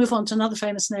we're going to move on to another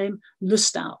famous name,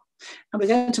 Lustau. And we're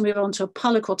going to move on to a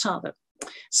Palo Cortado.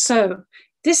 So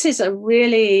this is a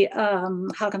really,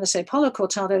 how can I say, Palo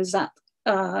Cortado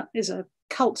is a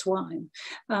cult wine,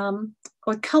 or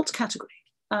a cult category.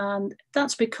 And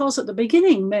that's because at the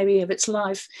beginning, maybe, of its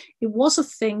life, it was a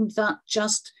thing that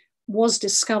just was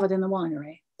discovered in the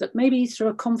winery, that maybe through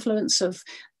a confluence of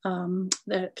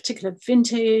the particular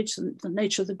vintage and the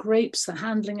nature of the grapes, the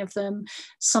handling of them,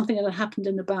 something that had happened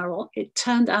in the barrel, it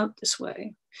turned out this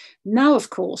way. Now,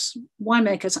 of course,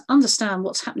 winemakers understand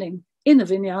what's happening in the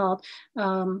vineyard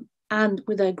and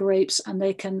with their grapes, and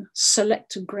they can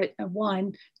select a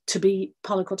wine to be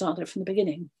Palo Cortado from the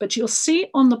beginning. But you'll see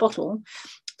on the bottle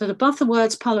that above the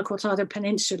words Palo Cortado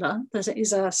Peninsula, there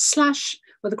is a slash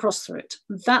with a cross through it.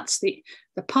 That's the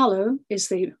Palo is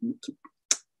the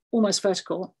almost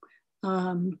vertical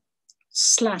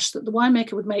slash that the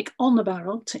winemaker would make on the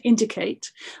barrel to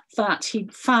indicate that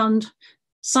he'd found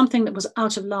something that was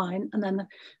out of line, and then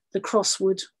the cross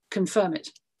would confirm it.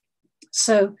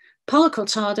 So Palo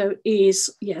Cortado is,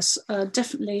 yes,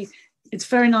 definitely, it's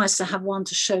very nice to have one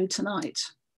to show tonight.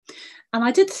 And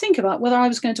I did think about whether I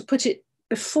was going to put it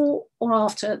before or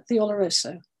after the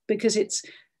Oloroso, because it's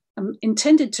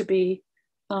intended to be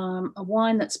a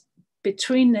wine that's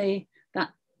between that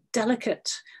delicate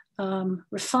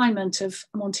refinement of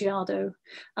Amontillado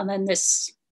and then this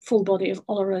full body of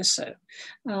Oloroso.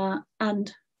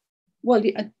 And well,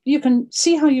 you can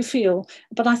see how you feel,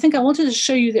 but I think I wanted to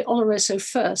show you the Oloroso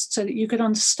first so that you could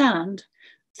understand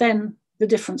then the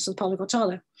difference of Palo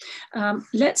Cortado.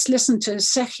 Let's listen to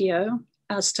Sergio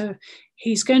as to,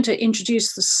 he's going to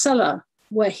introduce the cellar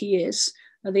where he is,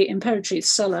 the Imperatriz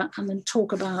cellar, and then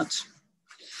talk about,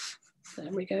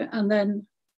 there we go. And then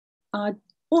I'd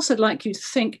also like you to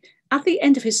think, at the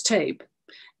end of his tape,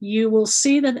 you will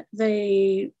see that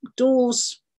the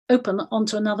doors open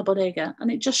onto another bodega,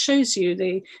 and it just shows you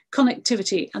the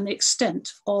connectivity and the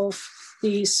extent of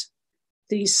these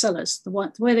cellars, the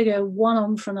way they go one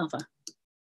on for another.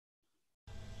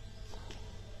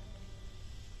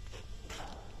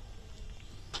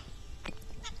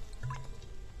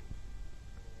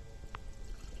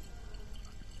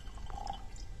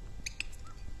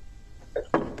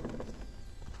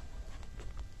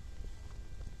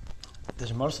 The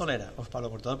small solera of Palo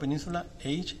Cortado Peninsula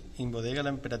aged in Bodega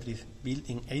La Emperatriz, built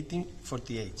in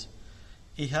 1848.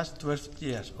 It has 12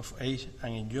 years of age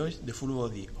and enjoys the full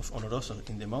body of Oloroso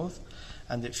in the mouth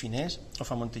and the finesse of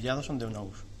Amontillados on the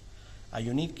nose. A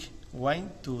unique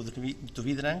wine to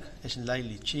be drunk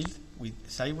slightly chilled with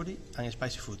savory and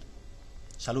spicy food.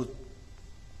 Salud!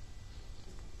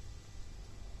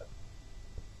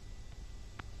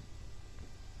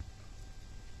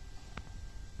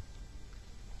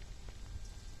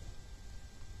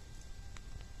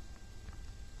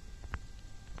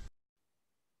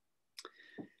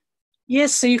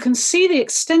 Yes, so you can see the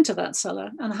extent of that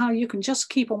cellar and how you can just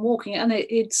keep on walking. And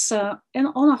it's on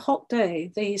a hot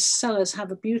day, these cellars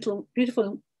have a beautiful,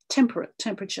 temperate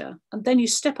temperature. And then you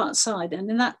step outside,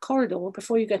 and in that corridor,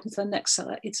 before you get into the next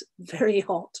cellar, it's very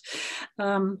hot.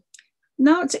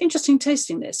 Now it's interesting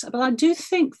tasting this, but I do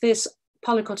think this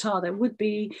Palo Cortado would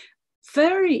be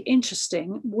very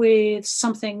interesting with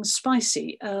something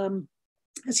spicy.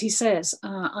 As he says,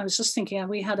 I was just thinking,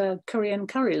 we had a Korean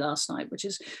curry last night, which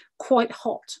is quite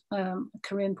hot,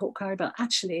 Korean pork curry, but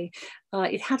actually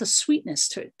it had a sweetness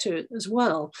to it as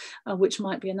well, which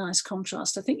might be a nice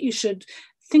contrast. I think you should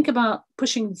think about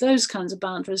pushing those kinds of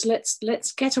boundaries.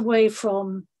 Let's get away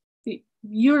from the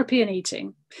European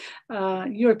eating,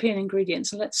 European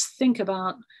ingredients, and let's think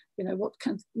about, you know,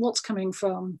 what's coming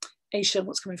from Asia,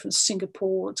 what's coming from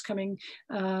Singapore, what's coming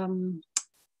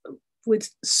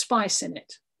spice in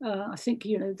it. I think,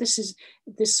 you know,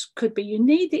 this could be, you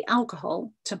need the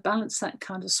alcohol to balance that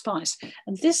kind of spice.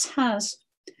 And this has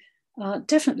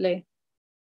definitely,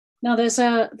 now there's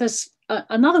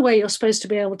another way you're supposed to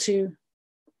be able to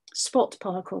spot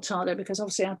Palo Cortado, because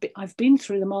obviously I've been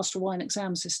through the Master Wine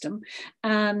exam system,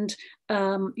 and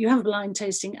you have a blind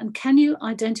tasting, and can you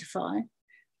identify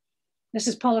this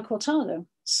is Palo Cortado?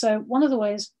 So one of the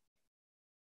ways,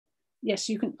 yes,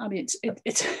 you can. I mean,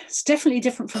 it's definitely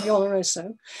different from the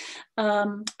Oloroso,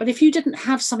 but if you didn't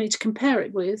have something to compare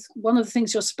it with, one of the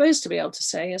things you're supposed to be able to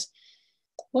say is,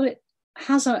 well, it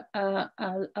has a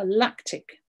lactic,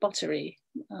 buttery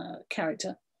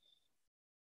character.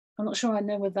 I'm not sure I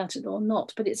know whether that is or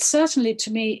not, but it certainly, to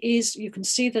me, is. You can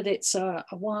see that it's a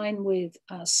wine with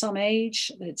some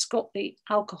age. It's got the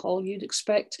alcohol you'd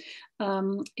expect.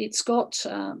 It's got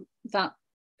that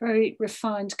very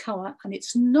refined colour, and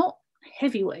it's not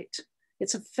heavyweight.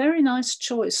 It's a very nice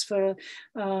choice for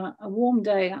a warm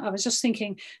day. I was just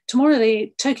thinking, tomorrow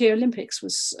the Tokyo Olympics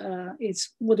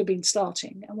would have been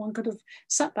starting, and one could have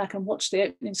sat back and watched the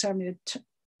opening ceremony of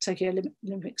Tokyo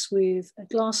Olympics with a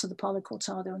glass of the Palo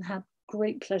Cortado and had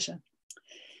great pleasure.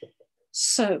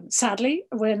 So sadly,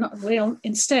 we will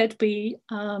instead be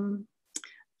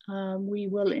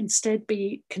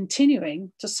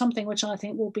continuing to something which I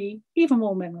think will be even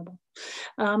more memorable.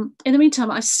 In the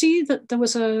meantime, I see that there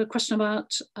was a question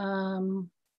about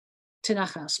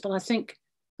tinajas, but I think,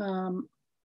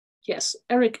 yes,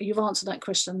 Eric, you've answered that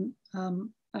question,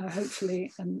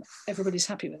 hopefully, and everybody's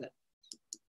happy with it.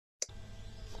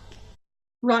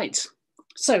 Right,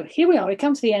 so here we are, we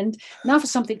come to the end. Now for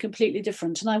something completely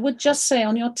different. And I would just say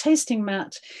on your tasting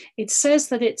mat, it says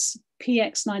that it's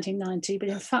PX 1990, but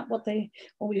in fact what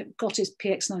we've got is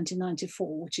PX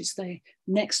 1994, which is the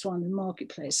next one in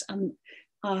marketplace. And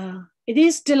it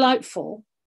is delightful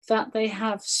that they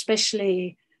have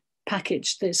specially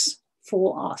packaged this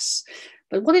for us.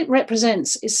 But what it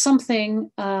represents is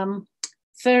something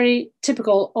very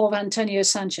typical of Antonio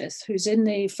Sanchez, who's in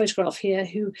the photograph here,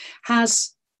 who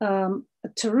has a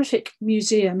terrific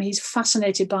museum. He's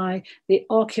fascinated by the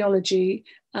archaeology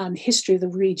and history of the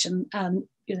region, and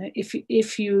you know,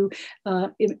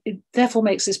 it therefore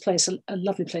makes this place a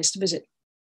lovely place to visit.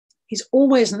 He's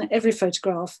always in every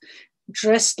photograph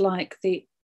dressed like the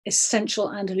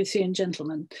essential Andalusian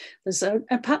gentleman. There's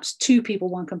perhaps two people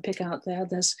one can pick out there.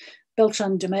 There's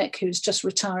Beltran Domecq, who's just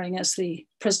retiring as the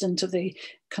president of the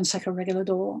Consejo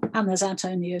Regulador, and there's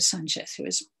Antonio Sanchez, who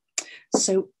is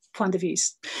so point de vue.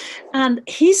 And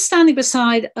he's standing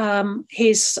beside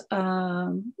his,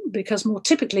 because more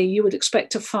typically you would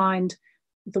expect to find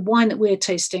the wine that we're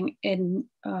tasting in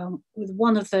with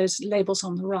one of those labels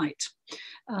on the right.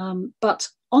 But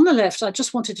on the left, I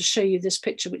just wanted to show you this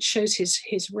picture, which shows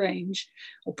his range,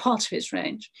 or part of his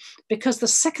range, because the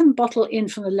second bottle in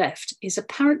from the left is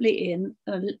apparently in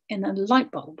a light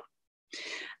bulb.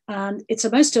 And it's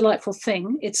a most delightful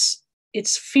thing. It's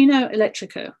Fino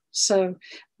Electrico. So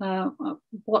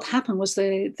what happened was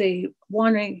the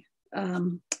winery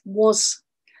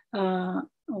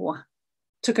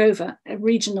took over a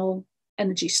regional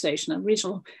energy station, a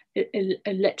regional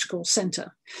electrical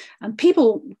center. And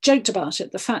people joked about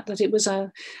it, the fact that it was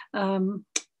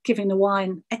giving the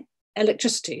wine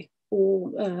electricity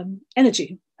or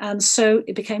energy. And so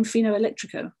it became Fino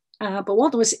Electrico. But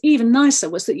what was even nicer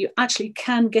was that you actually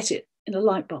can get it in a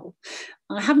light bulb.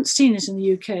 I haven't seen it in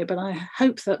the UK, but I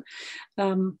hope that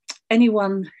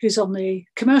anyone who's on the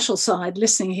commercial side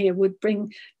listening here would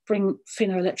bring Fino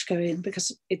Electrico in,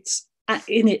 because it's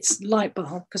in its light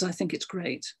bulb, because I think it's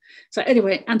great. So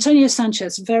anyway, Antonio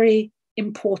Sanchez, very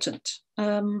important.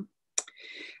 I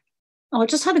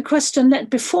just had a question that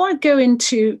before I go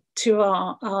into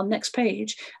our next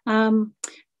page,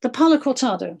 the Palo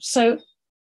Cortado. So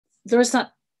there is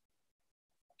that,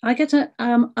 I get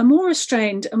a more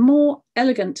restrained, a more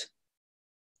elegant,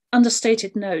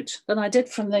 understated note than I did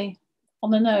on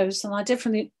the nose than I did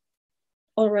from the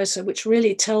Oloroso, which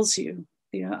really tells you,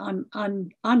 you know,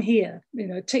 I'm here. You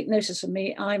know, take notice of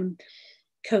me. I'm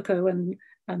cocoa and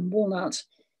walnut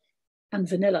and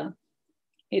vanilla.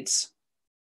 It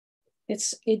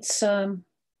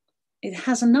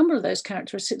has a number of those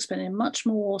characteristics, but in a much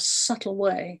more subtle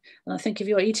way. And I think if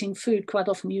you're eating food, quite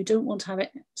often you don't want to have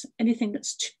anything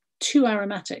that's too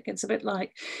aromatic. It's a bit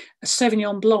like a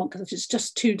Sauvignon Blanc that is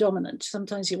just too dominant.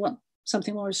 Sometimes you want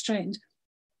something more restrained.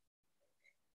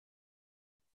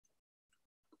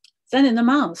 Then in the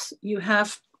mouth, you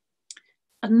have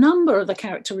a number of the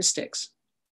characteristics.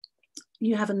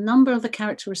 You have a number of the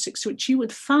characteristics which you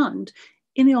would find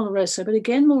in the Oloroso, but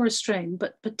again more restrained,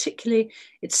 but particularly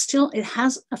it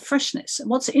has a freshness. And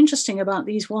what's interesting about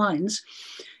these wines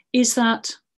is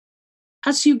that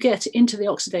as you get into the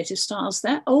oxidative styles,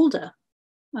 they're older,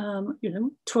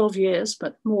 12 years,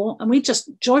 but more. And we just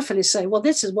joyfully say, well,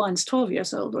 this wine's 12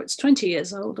 years old, or it's 20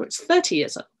 years old, or it's 30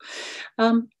 years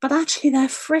old. But actually they're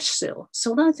fresh still.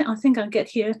 So what I think I get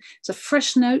here is a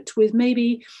fresh note with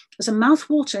maybe there's a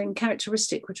mouth-watering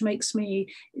characteristic, which makes me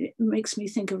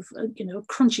think of,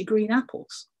 crunchy green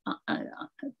apples.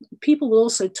 People will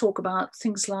also talk about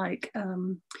things like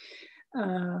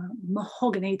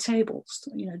mahogany tables.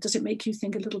 Does it make you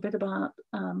think a little bit about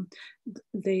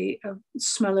the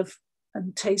smell of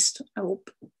and taste, or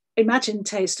imagined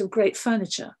taste of great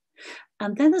furniture?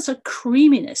 And then there's a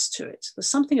creaminess to it. There's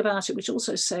something about it which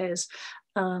also says,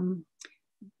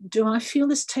 do I feel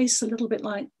this tastes a little bit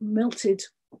like melted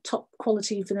top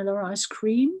quality vanilla ice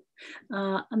cream?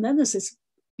 And then there's this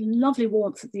lovely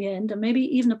warmth at the end, and maybe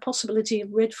even a possibility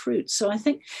of red fruit. So I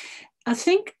think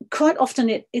quite often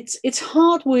it's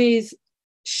hard with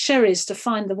sherries to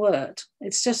find the word.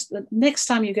 It's just that next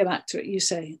time you go back to it, you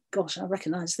say, gosh, I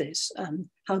recognize this,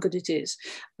 how good it is.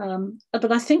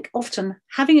 But I think often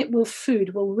having it with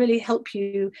food will really help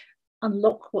you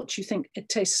unlock what you think it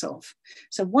tastes of.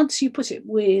 So once you put it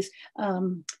with a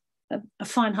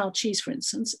fine hard cheese, for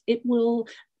instance, it will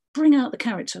bring out the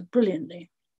character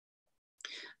brilliantly.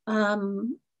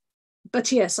 But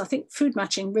yes, I think food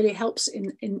matching really helps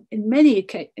in many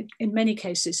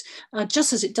cases,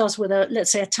 just as it does with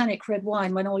let's say a tannic red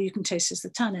wine, when all you can taste is the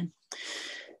tannin.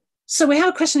 So we have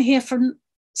a question here from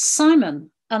Simon,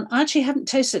 and I actually haven't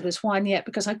tasted this wine yet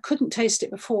because I couldn't taste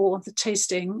it before the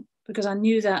tasting, because I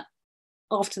knew that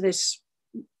after this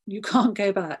you can't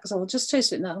go back. So I'll just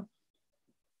taste it now.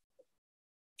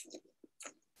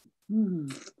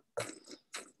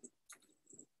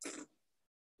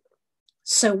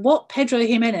 So what Pedro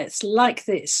Jimenez like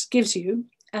this gives you,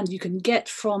 and you can get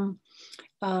from,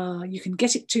 you can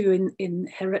get it to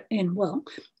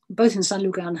both in San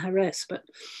Lucar and Jerez, but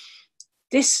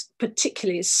this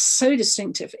particularly is so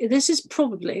distinctive. This is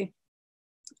probably,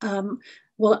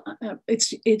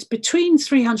 it's between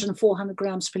 300 and 400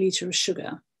 grams per litre of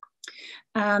sugar.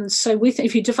 And so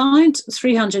if you divide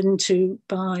 300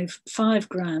 by 5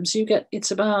 grams, you get,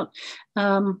 it's about,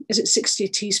 60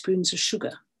 teaspoons of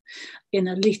sugar in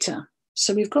a litre.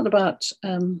 So we've got about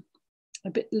a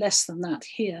bit less than that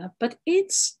here, but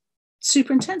it's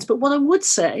super intense. But what I would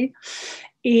say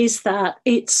is that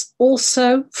it's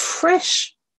also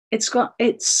fresh. It's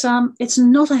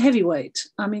not a heavyweight.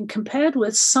 I mean, compared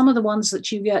with some of the ones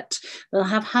that you get that I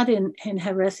have had in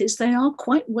Jerez, they are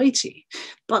quite weighty.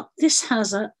 But this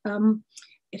has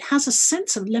it has a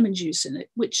sense of lemon juice in it,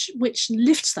 which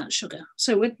lifts that sugar.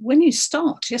 So when you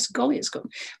start, yes, golly, it's good.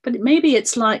 But maybe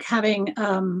it's like having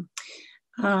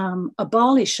a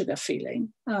barley sugar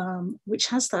feeling, which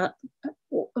has that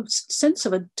sense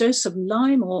of a dose of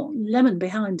lime or lemon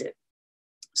behind it.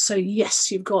 So yes,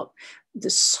 you've got the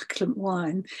succulent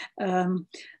wine,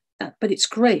 but it's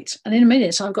great. And in a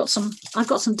minute, I've got some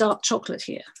dark chocolate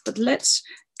here. But let's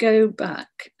go back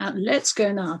and let's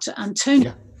go now to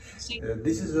Antonio. Yeah.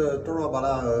 This is Toro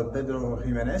Bala Pedro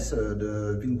Jimenez,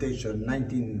 the vintage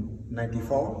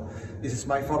 1994. This is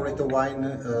my favorite wine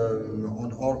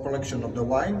on our collection of the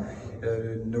wine.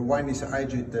 The wine is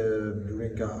aged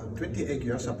during 28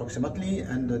 years approximately,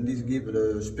 and this gives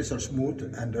the special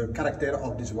smooth and the character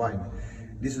of this wine.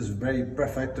 This is very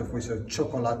perfect with a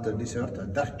chocolate dessert, a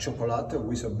dark chocolate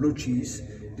with a blue cheese.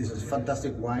 This is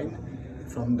fantastic wine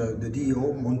from the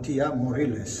DO Montilla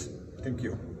Moriles. Thank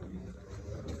you.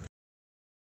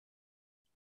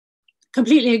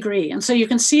 Completely agree. And so you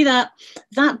can see that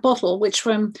bottle, which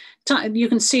you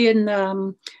can see in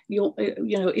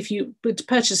if you would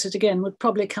purchase it again, would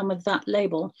probably come with that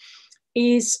label,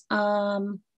 is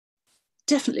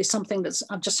definitely something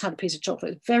I've just had a piece of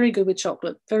chocolate, very good with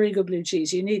chocolate, very good blue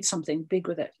cheese. You need something big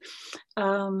with it.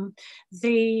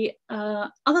 The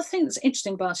other thing that's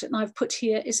interesting about it, and I've put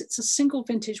here, is it's a single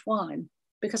vintage wine,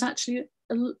 because actually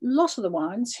a lot of the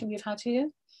wines we've had here,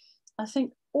 I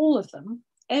think all of them,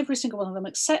 every single one of them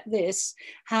except this,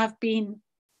 have been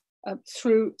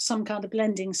through some kind of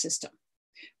blending system,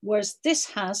 whereas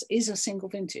this is a single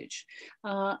vintage.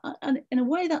 And in a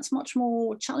way that's much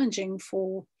more challenging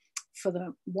for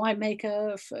the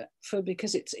winemaker,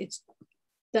 because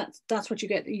that's what you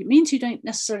get. It means you don't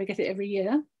necessarily get it every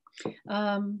year,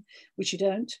 which you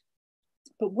don't,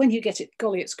 but when you get it,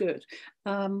 golly, it's good.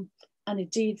 And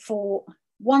indeed, for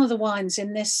one of the wines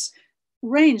in this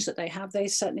range that they have, they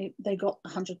got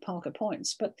 100 Parker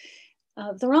points. But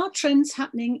there are trends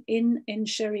happening in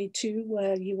sherry too,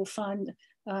 where you will find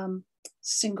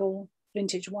single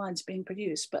vintage wines being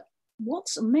produced. But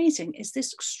what's amazing is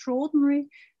this extraordinary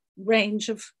range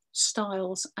of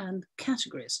styles and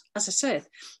categories. As I said,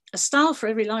 a style for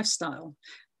every lifestyle.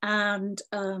 And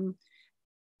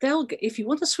if you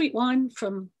want a sweet wine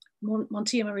from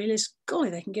Montilla Moriles, golly,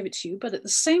 they can give it to you. But at the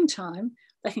same time,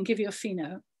 they can give you a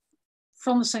Fino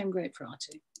from the same grape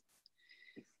variety.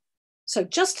 So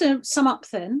just to sum up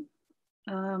then,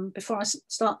 before I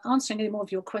start answering any more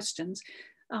of your questions,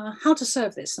 how to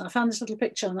serve this. And I found this little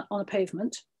picture on a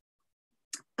pavement.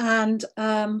 And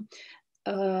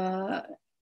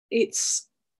it's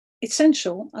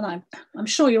essential, and I'm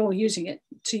sure you're all using it,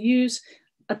 to use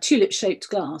a tulip-shaped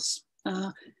glass.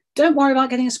 Don't worry about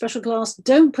getting a special glass.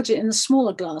 Don't put it in the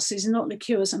smaller glass. These are not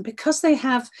liqueurs. And because they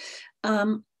have,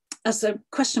 as the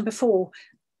question before,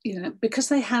 because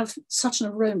they have such an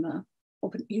aroma,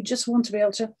 you just want to be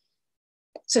able to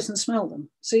sit and smell them.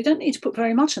 So you don't need to put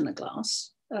very much in the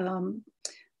glass,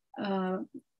 but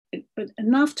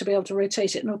enough to be able to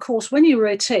rotate it. And of course, when you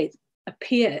rotate a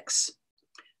PX,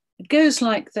 it goes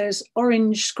like those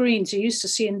orange screens you used to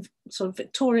see in sort of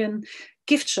Victorian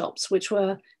gift shops, which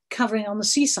were covering on the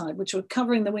seaside, which were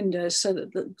covering the windows so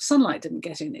that the sunlight didn't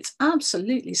get in. It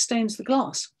absolutely stains the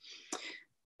glass.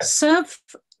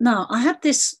 Now, I had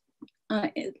this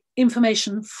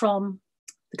information from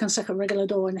the Consejo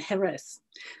Regulador in Jerez,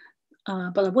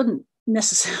 but I wouldn't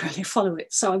necessarily follow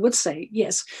it. So I would say,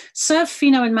 yes, serve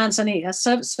Fino and Manzanilla.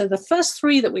 So the first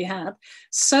three that we had,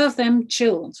 serve them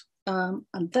chilled, and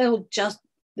they'll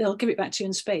give it back to you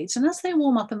in spades. And as they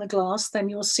warm up in the glass, then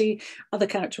you'll see other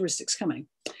characteristics coming.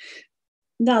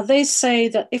 Now, they say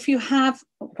that if you have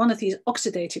one of these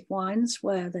oxidative wines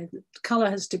where the color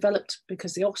has developed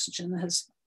because the oxygen has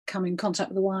come in contact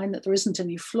with the wine, that there isn't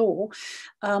any flaw,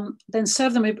 then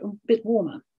serve them a bit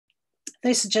warmer.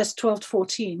 They suggest 12 to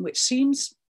 14, which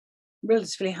seems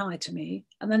relatively high to me.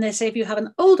 And then they say if you have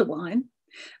an older wine,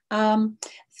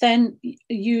 then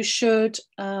you should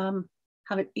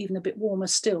have it even a bit warmer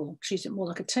still, treat it more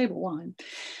like a table wine.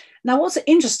 Now, what's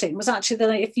interesting was actually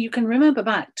that if you can remember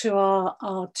back to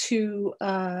our two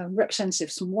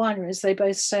representatives from wineries, they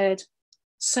both said,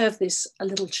 serve this a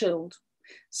little chilled.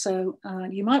 So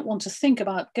you might want to think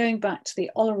about going back to the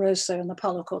Oloroso and the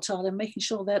Palo Cortado and making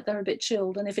sure that they're a bit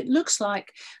chilled. And if it looks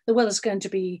like the weather's going to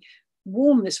be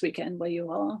warm this weekend where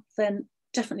you are, then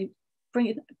definitely put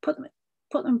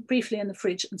them briefly in the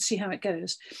fridge and see how it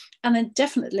goes. And then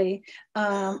definitely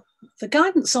the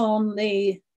guidance on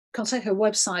the Consejo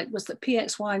website was that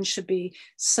PX wine should be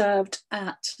served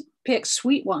at, PX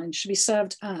sweet wine should be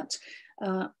served at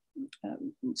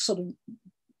sort of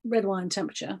red wine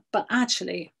temperature. But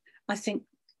actually, I think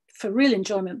for real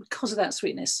enjoyment, because of that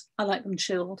sweetness, I like them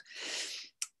chilled.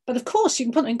 But of course, you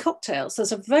can put them in cocktails.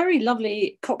 There's a very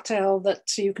lovely cocktail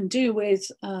that you can do with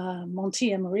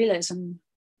Montilla Moriles and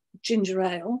ginger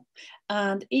ale.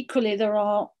 And equally, there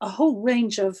are a whole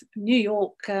range of New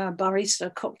York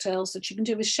barista cocktails that you can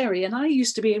do with sherry. And I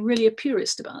used to be really a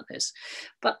purist about this,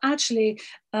 but actually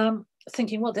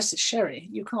thinking, well, this is sherry.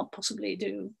 You can't possibly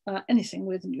do anything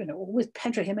with, with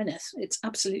Pedro Jimenez. It's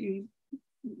absolutely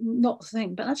not the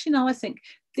thing. But actually, no, I think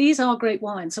these are great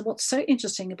wines. And what's so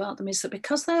interesting about them is that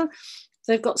because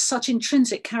they've got such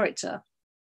intrinsic character,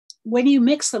 when you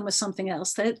mix them with something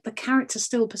else, the character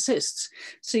still persists.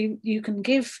 So you can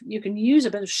use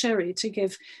a bit of sherry to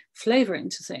give flavoring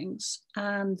to things,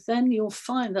 and then you'll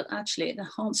find that actually it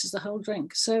enhances the whole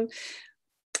drink. So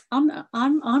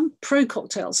I'm pro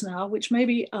cocktails now, which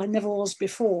maybe I never was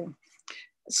before.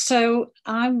 So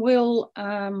I will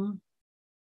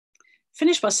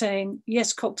finish by saying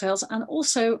yes, cocktails, and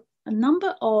also a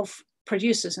number of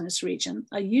producers in this region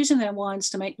are using their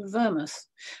wines to make vermouth.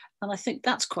 And I think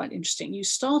that's quite interesting. You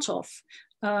start off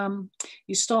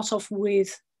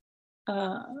with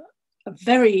a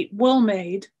very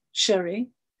well-made sherry,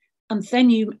 and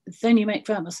then you make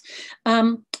vermouth. I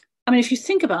mean, if you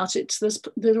think about it,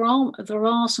 there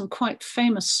are some quite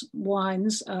famous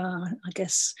wines. I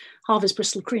guess Harvey's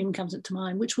Bristol Cream comes into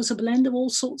mind, which was a blend of all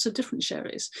sorts of different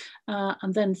sherries,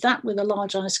 and then that with a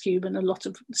large ice cube and a lot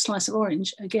of slice of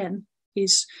orange again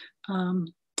is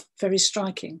very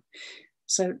striking.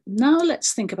 So now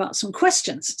let's think about some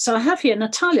questions. So I have here,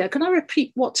 Natalia, can I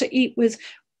repeat what to eat with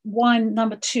wine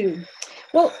number 2?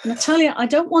 Well, Natalia, I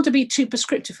don't want to be too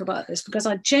prescriptive about this because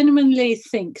I genuinely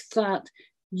think that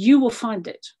you will find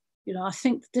it. I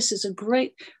think this is a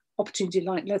great opportunity,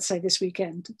 like let's say this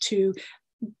weekend, to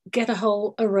get a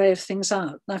whole array of things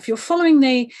out. Now, if you're following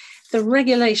the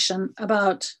regulation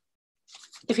about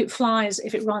if it flies,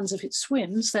 if it runs, if it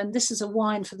swims, then this is a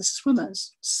wine for the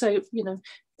swimmers. So,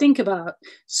 think about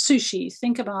sushi,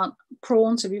 think about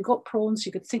prawns. If you've got prawns,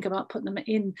 you could think about putting them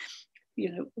in,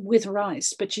 with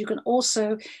rice, but you can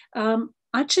also, I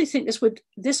actually think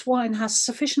this wine has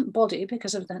sufficient body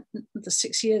because of the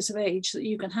 6 years of age that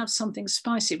you can have something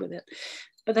spicy with it.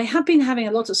 But they have been having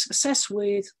a lot of success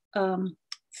with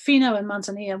Fino and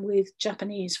Manzanilla with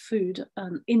Japanese food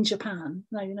in Japan.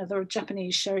 Now, there are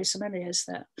Japanese sherry sommeliers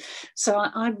there. So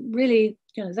I really,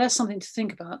 there's something to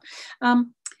think about.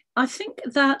 I think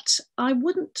that I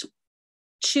wouldn't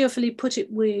cheerfully put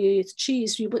it with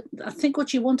cheese. I think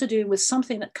what you want to do with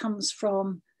something that comes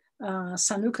from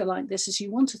San Luca like this is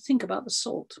you want to think about the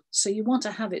salt. So you want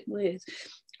to have it with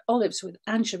olives, with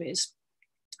anchovies,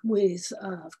 with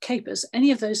capers,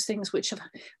 any of those things which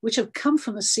have come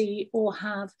from the sea or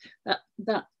have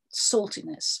that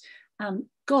saltiness. And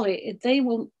golly,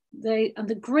 and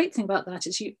the great thing about that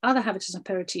is you either have it as an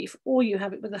aperitif or you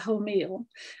have it with a whole meal,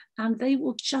 and they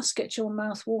will just get your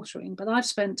mouth watering. But I've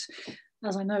spent,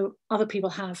 as I know other people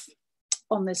have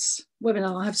on this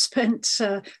webinar, I've spent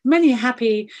many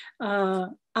happy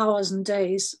hours and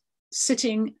days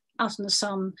sitting out in the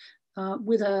sun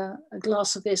with a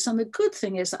glass of this. And the good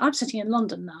thing is that I'm sitting in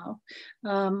London now,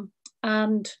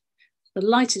 and the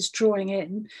light is drawing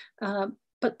in,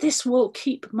 but this will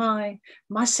keep my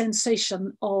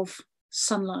sensation of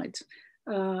sunlight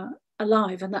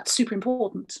alive, and that's super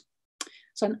important.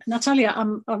 So Natalia,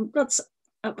 that's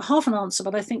half an answer,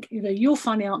 but I think you'll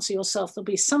find the answer yourself. There'll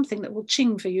be something that will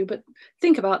ching for you, but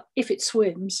think about if it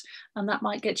swims, and that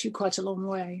might get you quite a long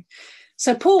way.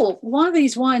 So Paul, why are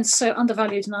these wines so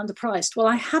undervalued and underpriced? Well,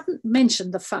 I hadn't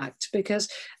mentioned the fact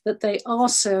that they are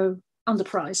so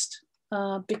underpriced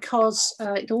because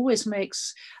it always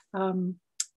makes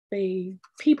the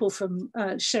people from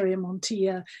Sherry and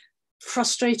Montilla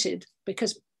frustrated,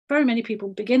 because very many people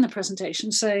begin the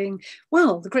presentation saying,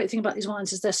 well, the great thing about these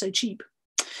wines is they're so cheap.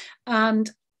 And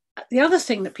the other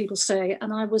thing that people say,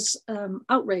 and I was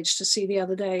outraged to see the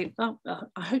other day,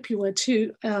 I hope you were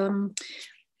too,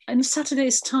 in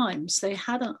Saturday's Times, they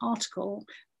had an article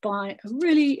by a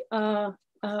really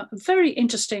very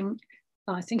interesting,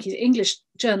 I think he's an English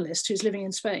journalist who's living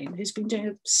in Spain, who's been doing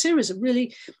a series of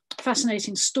really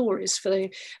fascinating stories for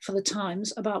the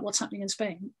Times about what's happening in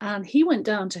Spain. And he went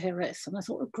down to Jerez, and I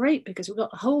thought, oh, great, because we've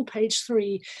got a whole page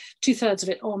 3, 2/3 of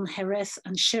it on Jerez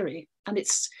and sherry. And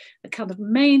it's the kind of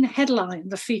main headline,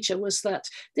 the feature was that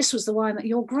this was the wine that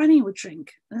your granny would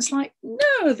drink. And it's like,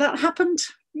 no, that happened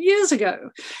years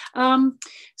ago. And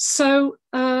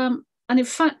in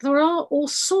fact, there are all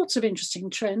sorts of interesting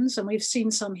trends, and we've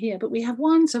seen some here, but we have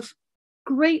wines of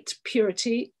great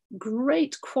purity,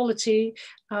 great quality,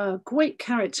 great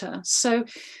character. So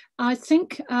I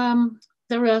think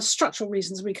there are structural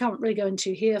reasons we can't really go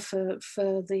into here for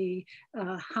the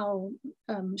how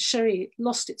sherry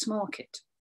lost its market.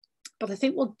 But I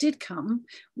think what did come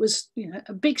was,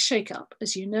 a big shake-up,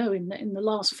 as you know, in the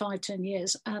last 5-10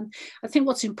 years. And I think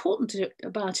what's important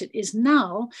about it is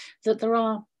now that there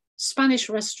are Spanish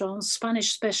restaurants,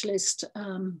 Spanish specialist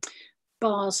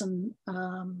bars and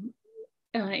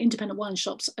independent wine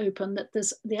shops open, that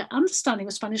there's the understanding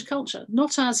of Spanish culture,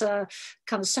 not as a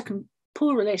kind of second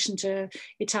poor relation to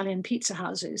Italian pizza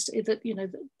houses, that,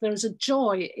 there is a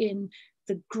joy in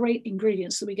the great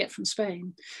ingredients that we get from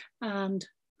Spain and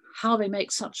how they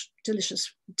make such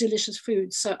delicious, delicious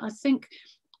food. So I think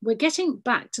we're getting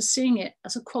back to seeing it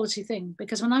as a quality thing,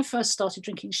 because when I first started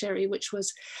drinking sherry, which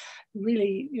was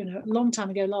really, a long time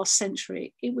ago, last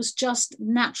century, it was just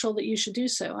natural that you should do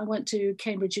so. I went to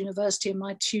Cambridge University, and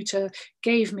my tutor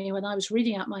gave me, when I was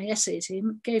reading out my essay to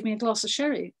him, gave me a glass of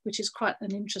sherry, which is quite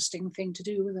an interesting thing to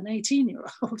do with an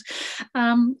 18-year-old.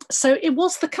 So it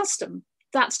was the custom.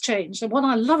 That's changed. And what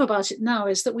I love about it now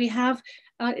is that we have,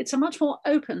 it's a much more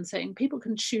open thing. People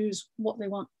can choose what they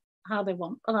want, how they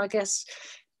want. And I guess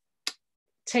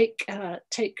take it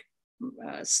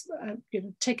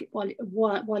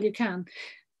while you can.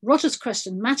 Roger's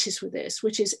question matches with this,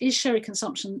 which is sherry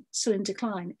consumption still in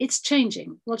decline? It's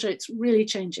changing, Roger, it's really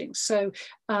changing. So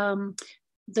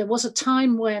there was a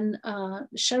time when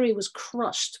sherry was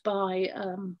crushed by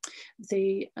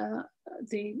the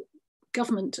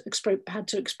government had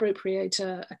to expropriate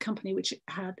a company which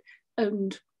had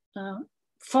owned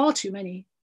far too many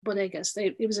bodegas.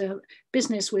 It was a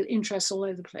business with interests all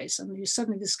over the place, and you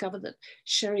suddenly discovered that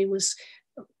sherry was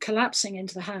collapsing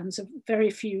into the hands of very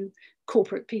few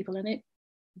corporate people, and it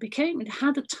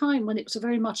had a time when it was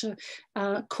very much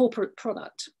a corporate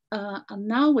product, and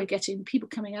now we're getting people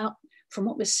coming out from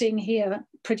what we're seeing here,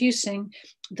 producing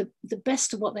the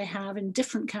best of what they have in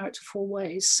different characterful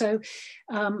ways. So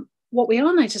what we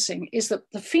are noticing is that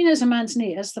the Finos and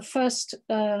Manzanillas, the first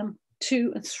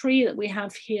 2 and 3 that we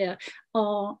have here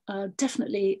are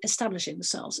definitely establishing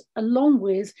themselves, along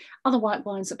with other white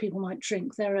wines that people might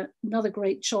drink. They're another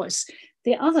great choice.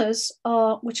 The others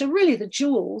are, which are really the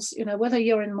jewels, you know, whether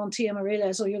you're in Montilla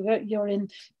Moriles or you're in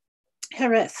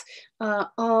Jerez,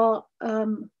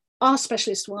 are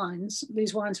specialist wines,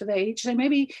 these wines with age. They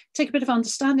maybe take a bit of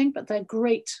understanding, but they're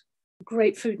great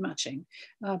food matching.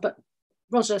 But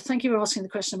Roger, thank you for asking the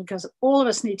question, because all of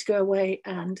us need to go away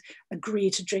and agree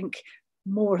to drink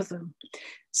more of them.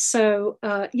 So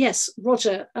yes,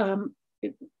 Roger,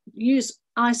 use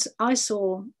ice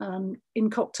or in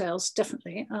cocktails,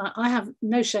 definitely. I have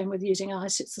no shame with using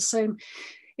ice. It's the same.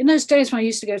 In those days when I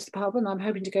used to go to the pub, and I'm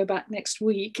hoping to go back next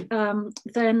week,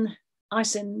 then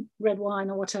ice in red wine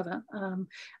or whatever.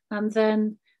 And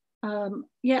then,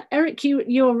 yeah, Eric,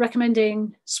 you're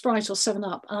recommending Sprite or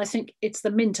 7-Up. And I think it's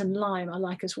the mint and lime I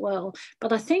like as well.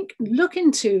 But I think look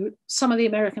into some of the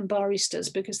American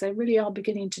baristas, because they really are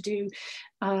beginning to do,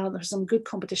 there's some good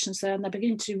competitions there, and they're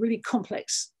beginning to do really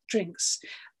complex drinks.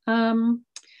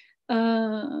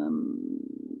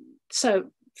 So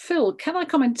Phil, can I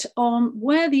comment on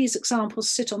where these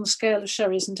examples sit on the scale of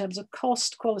sherries in terms of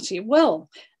cost, quality? Well,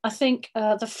 I think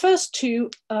the first two,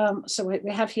 so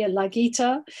we have here La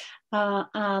Guita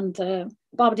and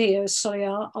Barbadillo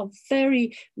Solear, are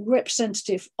very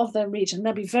representative of their region.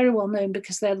 They'll be very well known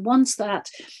because they're the ones that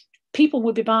people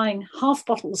will be buying half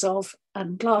bottles of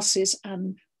and glasses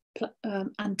and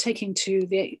taking to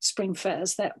the spring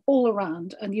fairs. They're all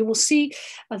around, and you will see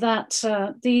that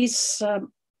these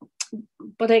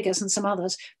bodegas and some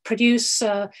others produce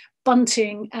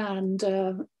bunting and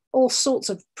all sorts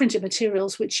of printed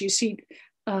materials, which you see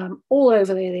all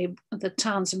over the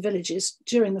towns and villages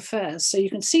during the fairs. So you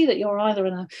can see that you're either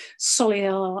in a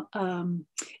Solear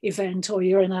event or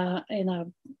you're in a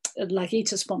La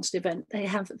Guita sponsored event.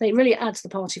 They really add to the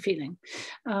party feeling.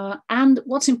 And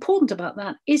what's important about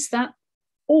that is that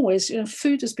always, you know,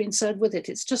 food has been served with it.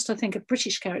 It's just, I think, a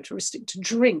British characteristic to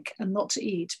drink and not to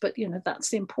eat. But, you know, that's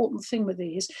the important thing with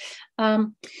these.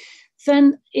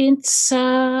 Then it's,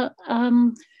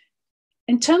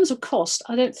 in terms of cost,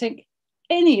 I don't think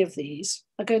any of these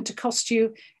are going to cost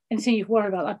you anything you worry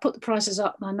about. I put the prices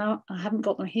up, and I know I haven't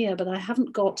got them here, but I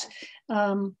haven't got,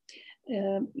 you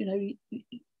know,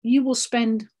 you will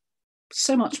spend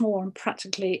so much more on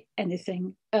practically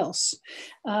anything else.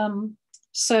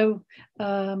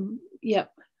 Yeah.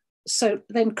 So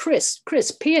then Chris,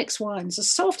 PX wines are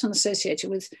so often associated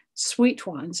with sweet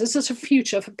wines. Is there a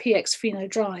future for PX Fino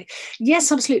Dry?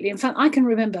 Yes, absolutely. In fact, I can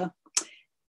remember,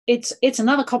 it's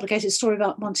another complicated story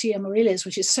about Montilla Moriles,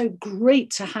 which is so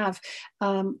great to have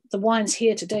the wines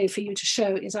here today for you to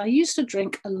show, is I used to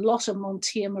drink a lot of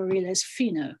Montilla Moriles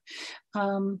Fino.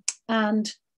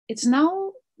 And it's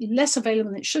now less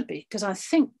available than it should be, because I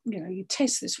think, you know, you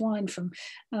taste this wine from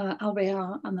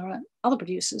Alvear, and there are other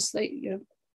producers, you know,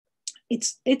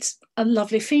 it's a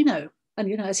lovely Fino. And,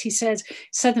 you know, as he said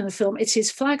in the film, it's his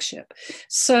flagship.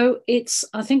 So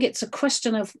I think it's a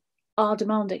question of our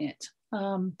demanding it.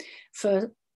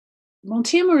 For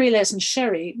Montilla Moriles and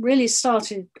sherry really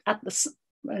started at the,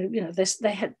 you know,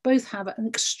 they both have an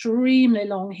extremely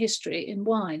long history in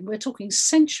wine. We're talking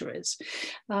centuries,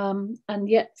 and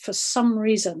yet for some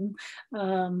reason,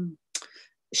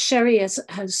 sherry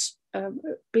has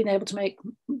been able to make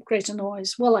greater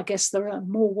noise. Well, I guess there are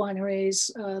more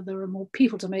wineries, there are more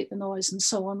people to make the noise, and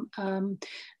so on.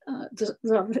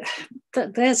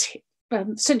 There's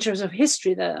centuries of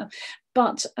history there.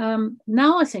 But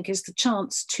now I think is the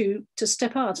chance to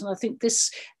step out, and I think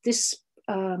this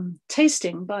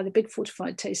tasting by the big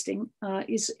Fortified tasting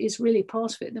is really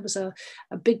part of it. There was a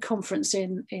big conference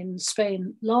in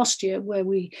Spain last year where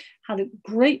we had a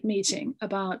great meeting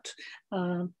about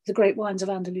the great wines of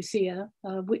Andalusia,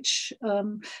 which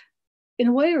in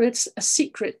a way it's a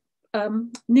secret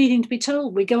needing to be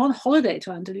told. We go on holiday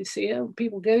to Andalusia.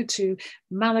 People go to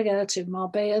Malaga, to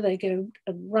Marbella. They go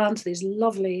around to these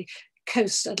lovely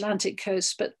Atlantic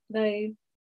coast, but they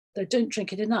don't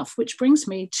drink it enough, which brings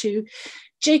me to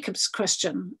Jacob's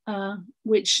question,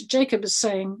 which Jacob is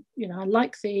saying, you know, I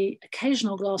like the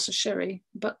occasional glass of sherry,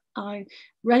 but I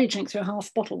rarely drink through a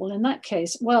half bottle. Well, in that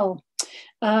case, well,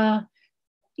 I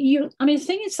mean, the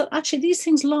thing is that actually these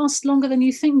things last longer than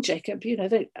you think, Jacob. You know,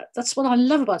 that's what I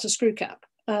love about a screw cap.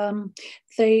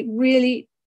 They really,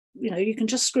 you know, you can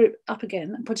just screw it up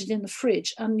again and put it in the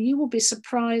fridge, and you will be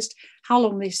surprised how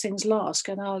long these things last.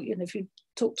 And now, you know, if you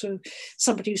talk to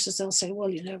some producers, they'll say, well,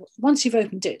 you know, once you've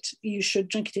opened it, you should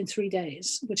drink it in 3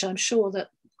 days, which I'm sure that,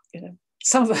 you know,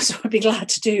 some of us would be glad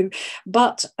to do.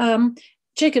 But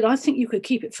Jacob, I think you could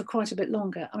keep it for quite a bit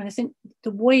longer. I mean, I think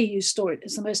the way you store it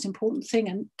is the most important thing.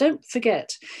 And don't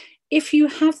forget, if you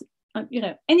have,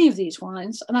 any of these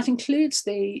wines, and that includes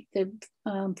the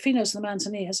Finos and the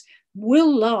Manzanillas,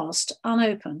 will last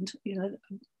unopened.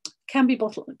 Can be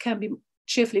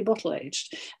cheerfully bottle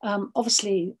aged.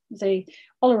 Obviously, the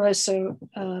Oloroso,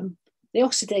 the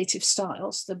oxidative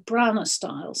styles, the browner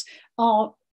styles,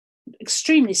 are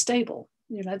extremely stable.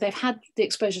 They've had the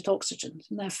exposure to oxygen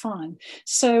and they're fine.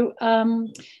 So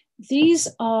these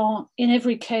are, in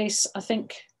every case, I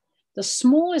think, the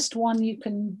smallest one you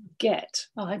can get.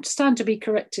 I stand to be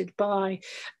corrected by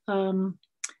other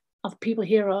people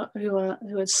here who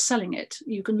are selling it.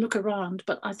 You can look around,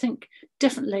 but I think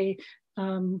definitely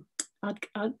I'd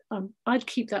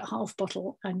keep that half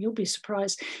bottle, and you'll be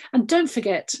surprised. And don't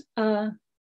forget,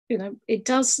 it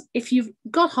does. If you've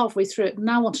got halfway through it and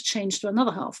now want to change to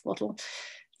another half bottle,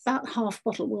 that half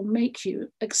bottle will make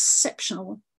you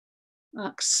exceptional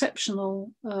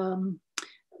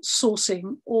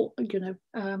sourcing. Or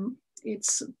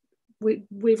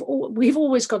we've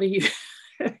always got to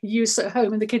use at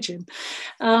home in the kitchen.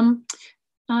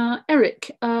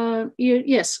 Eric,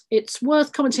 yes, it's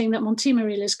worth commenting that Montilla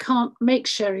Moriles can't make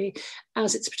sherry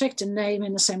as its protected name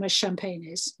in the same way champagne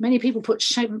is. Many people put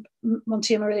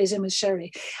Montilla Moriles in with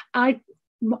sherry.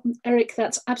 Eric,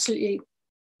 that's absolutely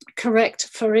correct.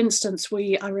 For instance,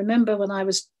 I remember when I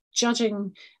was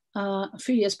judging a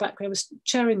few years back, I was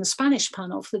chairing the Spanish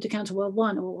panel for the Decanter World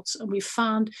Wine Awards, and we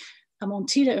found a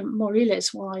Montilla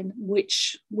Moriles wine,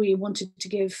 which we wanted to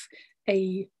give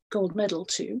a gold medal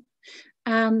to.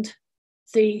 And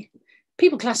the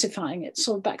people classifying it,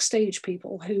 sort of backstage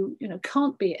people who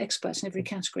can't be experts in every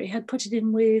category, had put it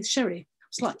in with sherry.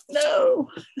 It's like, no,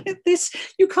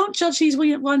 you can't judge these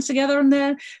wines together, and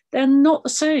they're not the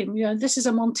same. This is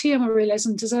a Montilla Moriles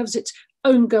and deserves its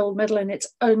own gold medal in its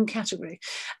own category.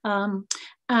 And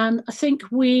I think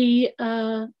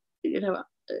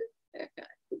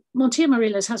Montilla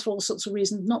Moriles has, for all sorts of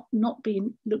reasons, not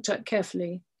been looked at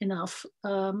carefully enough,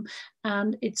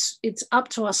 and it's up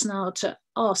to us now to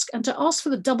ask for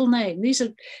the double name. These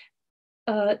are,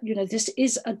 this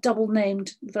is a double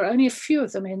named. There are only a few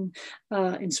of them in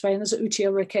Spain. There's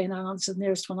Utiel Requena, it's the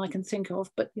nearest one I can think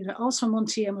of. But ask for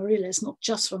Montilla Moriles, not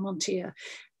just for Montilla,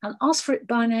 and ask for it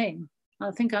by name. I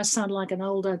think I sound like an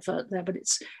old advert there, but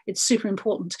it's super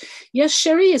important. Yes,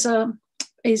 sherry is a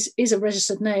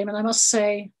registered name, and I must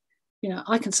say,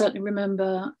 I can certainly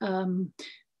remember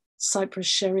Cyprus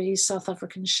sherry, South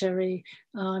African sherry.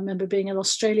 I remember being in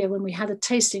Australia when we had a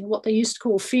tasting of what they used to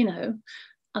call Fino,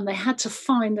 and they had to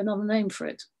find another name for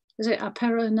it. Is it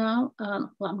Apero now?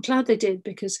 Well, I'm glad they did,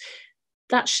 because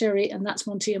that's sherry and that's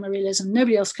Montilla Moriles, and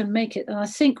nobody else can make it. And I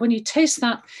think when you taste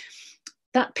that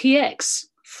PX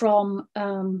from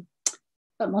Montilla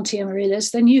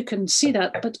Moriles, then you can see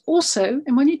that. But also,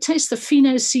 and when you taste the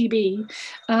Fino CB,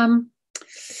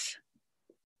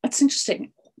 it's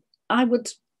interesting.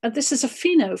 This is a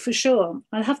Fino for sure.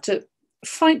 I'd have to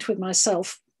fight with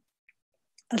myself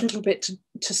a little bit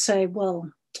to say, well,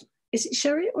 is it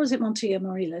sherry or is it Montilla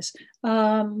Moriles?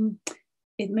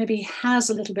 It maybe has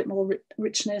a little bit more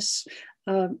richness.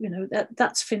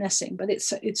 That's finessing, but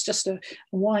it's just a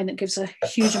wine that gives a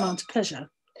huge amount of pleasure.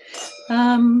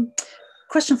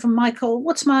 Question from Michael: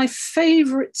 what's my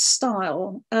favorite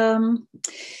style? It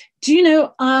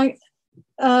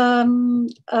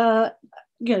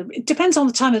depends on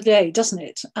the time of day, doesn't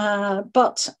it?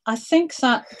 But I think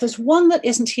that there's one that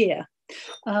isn't here.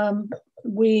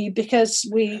 Because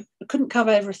we couldn't cover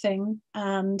everything,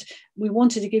 and we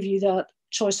wanted to give you that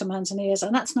choice of Manzanillas,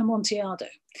 and that's an Amontillado.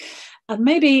 And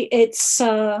maybe it's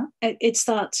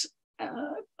that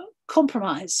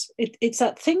compromise. It's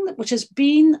that thing which has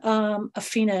been a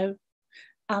Fino,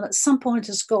 and at some point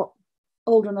has got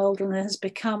older and older and has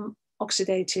become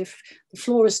oxidative. The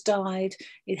flora has died.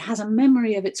 It has a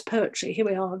memory of its poetry. Here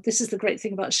we are. This is the great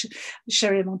thing about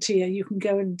Sherry Montilla. You can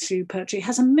go into poetry. It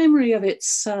has a memory of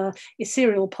its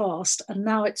ethereal past, and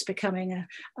now it's becoming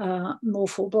more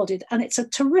full-bodied. And it's a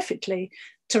terrifically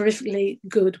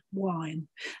good wine.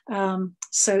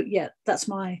 So yeah, that's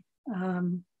my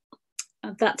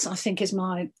I think is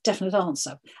my definite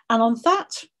answer. And on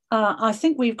that, I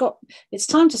think it's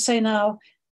time to say now,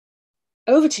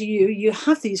 over to you. You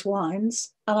have these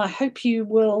wines, and I hope you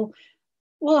will.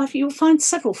 Well, you'll find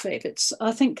several favourites.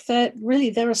 I think that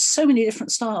really there are so many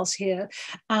different styles here,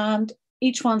 and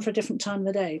each one for a different time of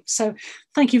the day. So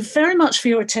thank you very much for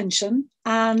your attention.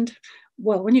 And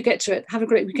well, when you get to it, have a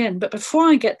great weekend. But before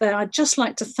I get there, I'd just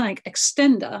like to thank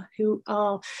Extenda, who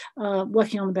are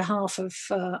working on behalf of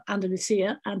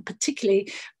Andalusia, and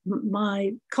particularly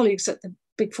my colleagues at the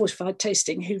Big Fortified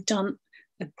Tasting, who've done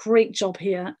a great job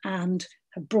here and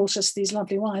have brought us these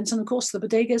lovely wines, and of course the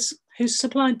bodegas who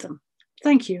supplied them.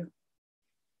 Thank you.